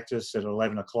would practice at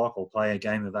 11 o'clock or play a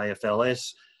game of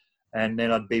AFLS, and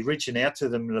then I'd be reaching out to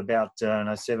them at about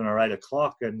 7 or 8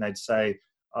 o'clock, and they'd say,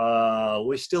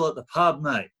 "We're still at the pub,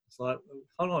 mate." It's like,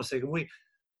 hold on a second,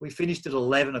 we finished at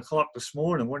 11 o'clock this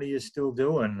morning. What are you still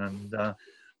doing? And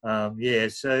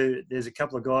so there's a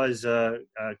couple of guys.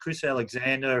 Chris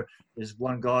Alexander is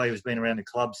one guy who's been around the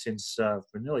club since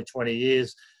for nearly 20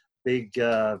 years. Big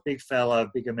fella,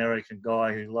 big American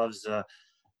guy who loves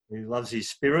his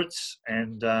spirits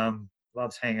and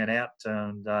loves hanging out.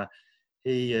 And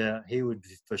he would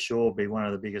for sure be one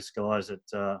of the biggest guys at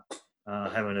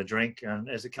having a drink. And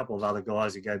there's a couple of other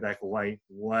guys who go back way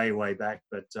back.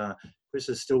 But Chris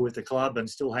is still with the club and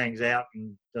still hangs out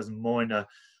and doesn't mind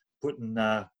putting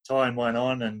tying one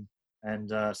on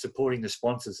and supporting the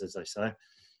sponsors, as they say.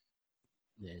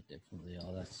 Yeah, definitely.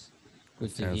 Oh, that's good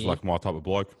to Sounds hear. like my type of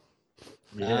bloke.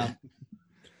 Yeah.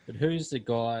 But who's the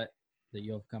guy that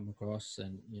you've come across,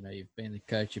 and you've been the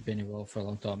coach, you've been involved for a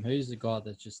long time? Who's the guy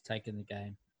that's just taken the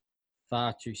game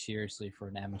far too seriously for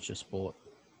an amateur sport?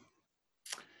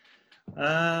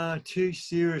 Too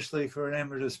seriously for an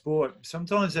amateur sport.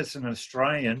 Sometimes that's an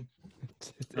Australian.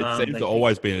 It seems to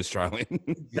always be an Australian.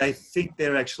 They think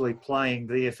they're actually playing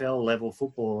VFL level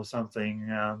football or something,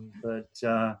 but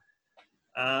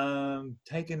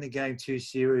taking the game too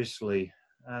seriously.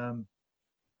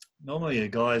 Normally the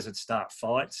guys that start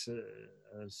fights,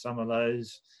 some of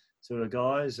those sort of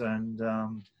guys, and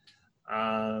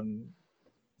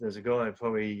there's a guy who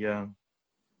probably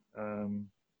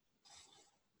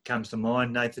comes to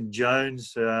mind, Nathan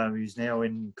Jones, who's now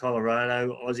in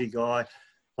Colorado, Aussie guy.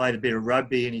 Played a bit of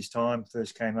rugby in his time,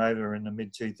 first came over in the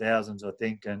mid-2000s, I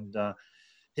think, and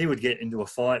he would get into a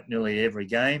fight nearly every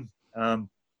game. And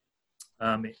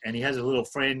he has a little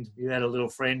friend. He had a little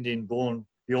friend in Bjorn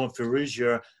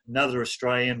Ferrugia, another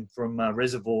Australian from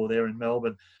Reservoir there in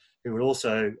Melbourne, who would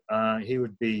also, he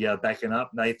would be backing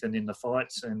up Nathan in the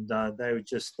fights, and they would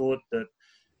just thought that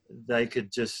they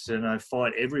could just,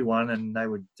 fight everyone, and they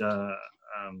would,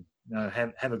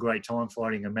 have a great time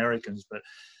fighting Americans, but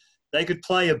they could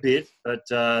play a bit, but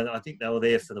I think they were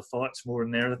there for the fights more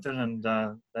than anything, and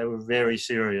they were very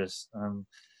serious.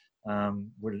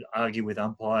 Would argue with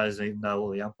umpires, even though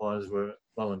all the umpires were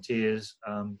volunteers,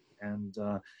 and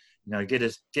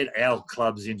get our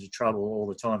clubs into trouble all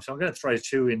the time. So I'm going to throw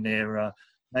two in there: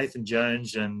 Nathan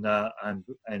Jones and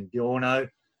Bjorno.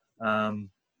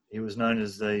 He was known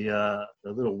as the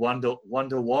little wonder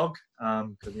wog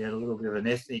because he had a little bit of an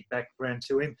ethnic background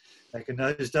to him back in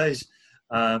those days.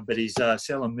 But he's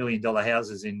selling $1 million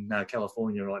houses in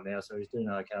California right now, so he's doing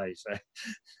okay. So,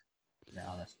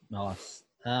 no, that's nice.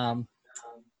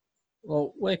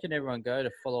 Well, where can everyone go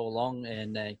to follow along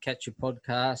and catch your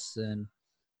podcasts and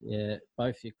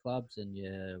both your clubs and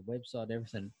your website,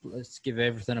 everything. Let's give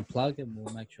everything a plug and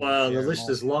we'll make sure. Well, the list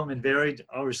is long and varied.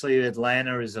 Obviously,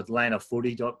 Atlanta is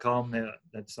atlantafooty.com.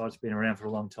 That site's been around for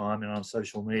a long time and on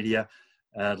social media,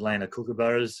 Atlanta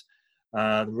Kookaburras.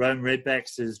 The Rome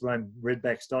Redbacks is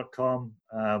romeredbacks.com.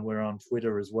 We're on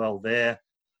Twitter as well there.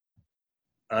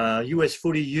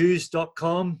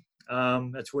 usfootyuse.com.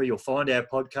 That's where you'll find our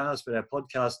podcast, but our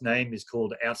podcast name is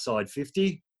called Outside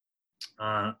 50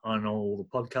 on all the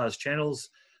podcast channels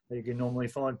that you can normally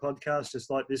find podcasts,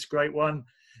 just like this great one.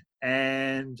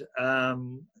 And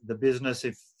the business,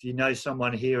 if you know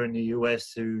someone here in the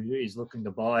US who is looking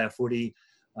to buy a footy,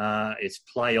 it's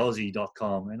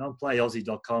playaussie.com. And on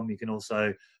playaussie.com, you can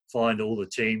also find all the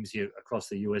teams here across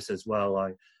the US as well.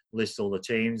 I list all the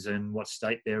teams and what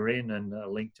state they're in and a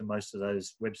link to most of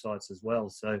those websites as well.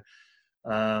 So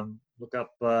look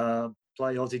up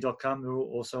playaussie.com. They're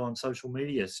also on social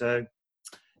media. So,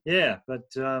 yeah, but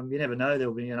you never know.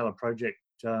 There'll be another project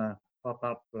pop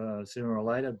up sooner or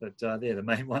later, but they're the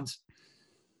main ones.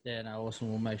 Yeah, no, awesome.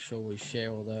 We'll make sure we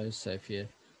share all those. So if you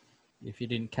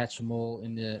didn't catch them all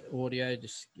in the audio,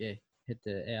 just hit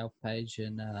our page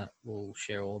and we'll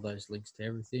share all those links to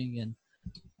everything.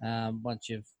 And once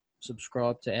you've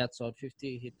subscribed to Outside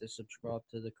 50, hit the subscribe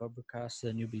to the Cobracast,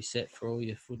 and you'll be set for all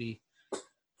your footy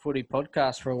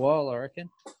podcasts for a while, I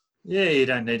reckon. Yeah, you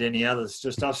don't need any others.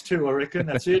 Just us two, I reckon.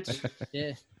 That's it.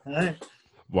 Yeah.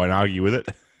 Won't argue with it.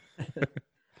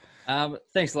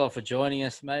 Thanks a lot for joining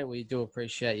us, mate. We do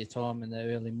appreciate your time in the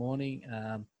early morning.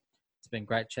 It's been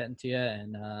great chatting to you.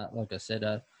 And like I said,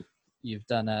 you've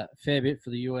done a fair bit for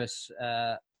the US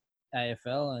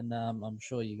AFL, and I'm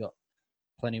sure you got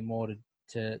plenty more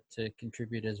to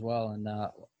contribute as well. And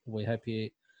we hope you're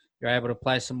able to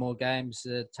play some more games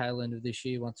tail end of this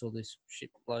year once all this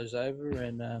shit blows over.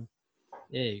 And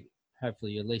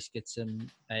hopefully you at least get some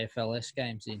AFLS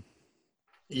games in.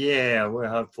 Yeah, we're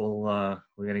hopeful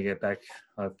we're going to get back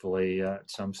hopefully at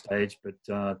some stage, but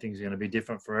things are going to be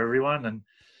different for everyone. And,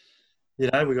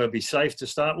 we've got to be safe to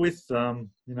start with.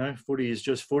 Footy is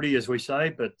just footy, as we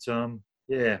say, but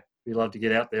we love to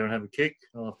get out there and have a kick.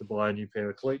 I'll have to buy a new pair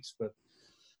of cleats, but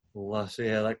we'll see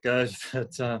how that goes.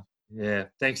 But,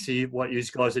 thanks to what you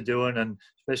guys are doing, and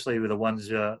especially with the ones,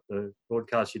 the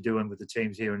broadcasts you're doing with the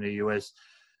teams here in the US,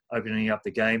 opening up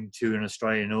the game to an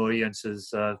Australian audience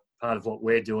is part of what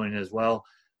we're doing as well.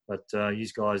 But you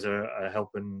guys are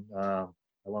helping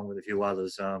along with a few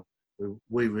others.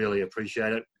 We really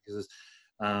appreciate it because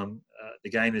the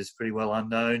game is pretty well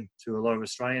unknown to a lot of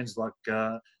Australians, like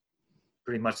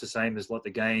pretty much the same as what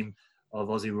the game of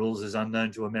Aussie rules is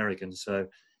unknown to Americans. So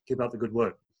keep up the good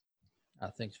work.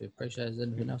 Thanks, we appreciate it. Is there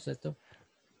anything else, Eto?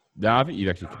 No, I think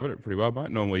you've actually covered it pretty well, mate.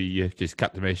 Normally you just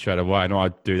cut to me straight away and I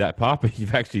do that part, but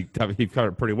you've covered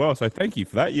it pretty well. So thank you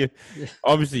for that.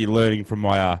 Obviously you're learning from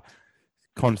my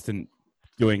constant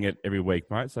doing it every week,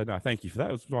 mate. So no, thank you for that.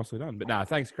 It was nicely done. But no,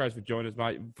 thanks, Chris, for joining us,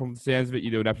 mate. From the sounds of it, you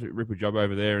do an absolute ripper job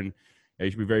over there, and you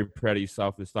should be very proud of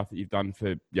yourself for the stuff that you've done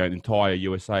for the entire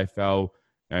USAFL,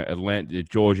 Atlanta, the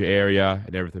Georgia area,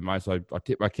 and everything, mate. So I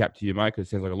tip my cap to you, mate, because it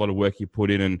sounds like a lot of work you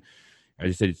put in, and as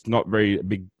you said, it's not very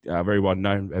big, very well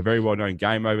known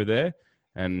game over there,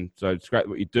 and so it's great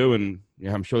what you do. And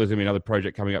I'm sure there's gonna be another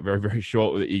project coming up very, very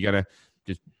shortly that you're gonna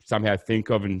just somehow think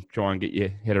of and try and get your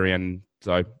head around.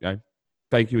 So,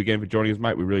 thank you again for joining us,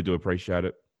 mate. We really do appreciate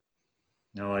it.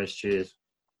 No worries. Cheers.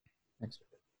 Thanks.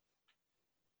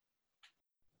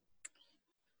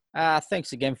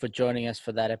 Thanks again for joining us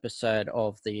for that episode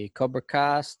of the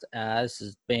Cobracast. This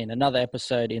has been another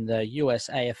episode in the US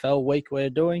AFL week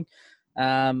we're doing.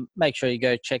 Make sure you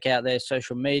go check out their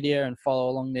social media and follow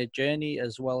along their journey,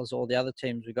 as well as all the other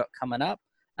teams we've got coming up.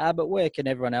 But where can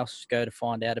everyone else go to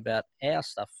find out about our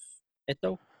stuff,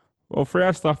 Eto? Well, for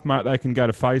our stuff, mate, they can go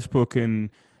to Facebook and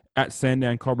at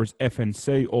Sandown Cobras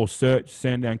FNC, or search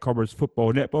Sandown Cobras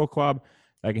Football Netball Club.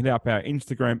 They can hit up our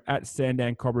Instagram at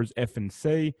Sandown Cobras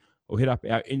FNC, or hit up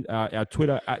our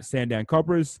Twitter at Sandown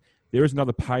Cobras. There is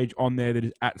another page on there that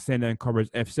is at Sandown Cobras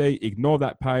FC. Ignore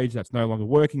that page. That's no longer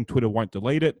working. Twitter won't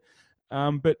delete it.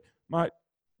 But, mate,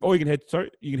 or you can head to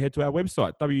our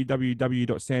website,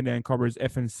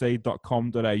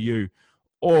 www.sandowncobrasfnc.com.au.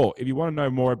 Or if you want to know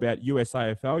more about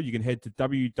USAFL, you can head to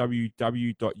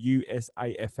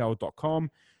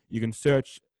www.usafl.com. You can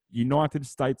search United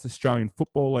States Australian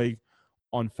Football League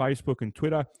on Facebook and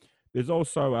Twitter. There's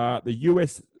also the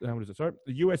US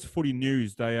Footy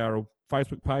News. They are a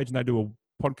Facebook page, and they do a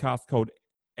podcast called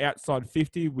Outside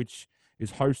 50, which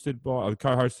is hosted by, the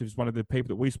co-host is one of the people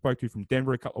that we spoke to from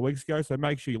Denver a couple of weeks ago. So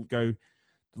make sure you go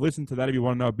listen to that if you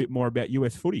want to know a bit more about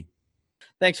US footy.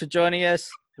 Thanks for joining us.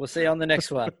 We'll see you on the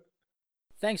next one.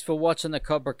 Thanks for watching the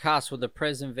Cobra Cast with the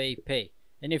present VP.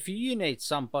 And if you need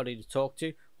somebody to talk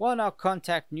to, why not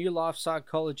contact New Life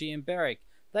Psychology in Berwick?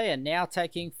 They are now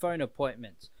taking phone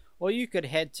appointments. Or you could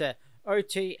head to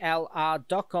otlr.com.au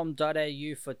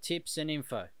for tips and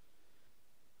info.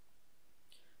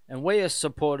 And we are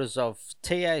supporters of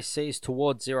TAC's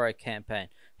Towards Zero campaign.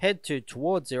 Head to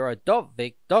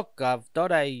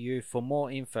towardszero.vic.gov.au for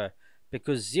more info,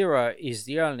 because zero is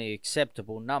the only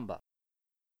acceptable number.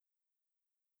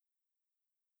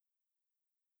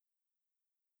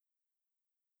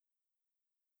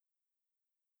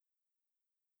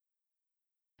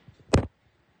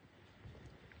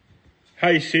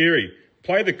 Hey Siri,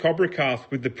 play the Cobra Cast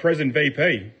with the present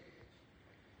VP.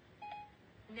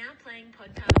 Now playing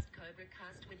podcast Cobra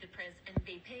Cast with the Pres and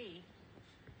VP.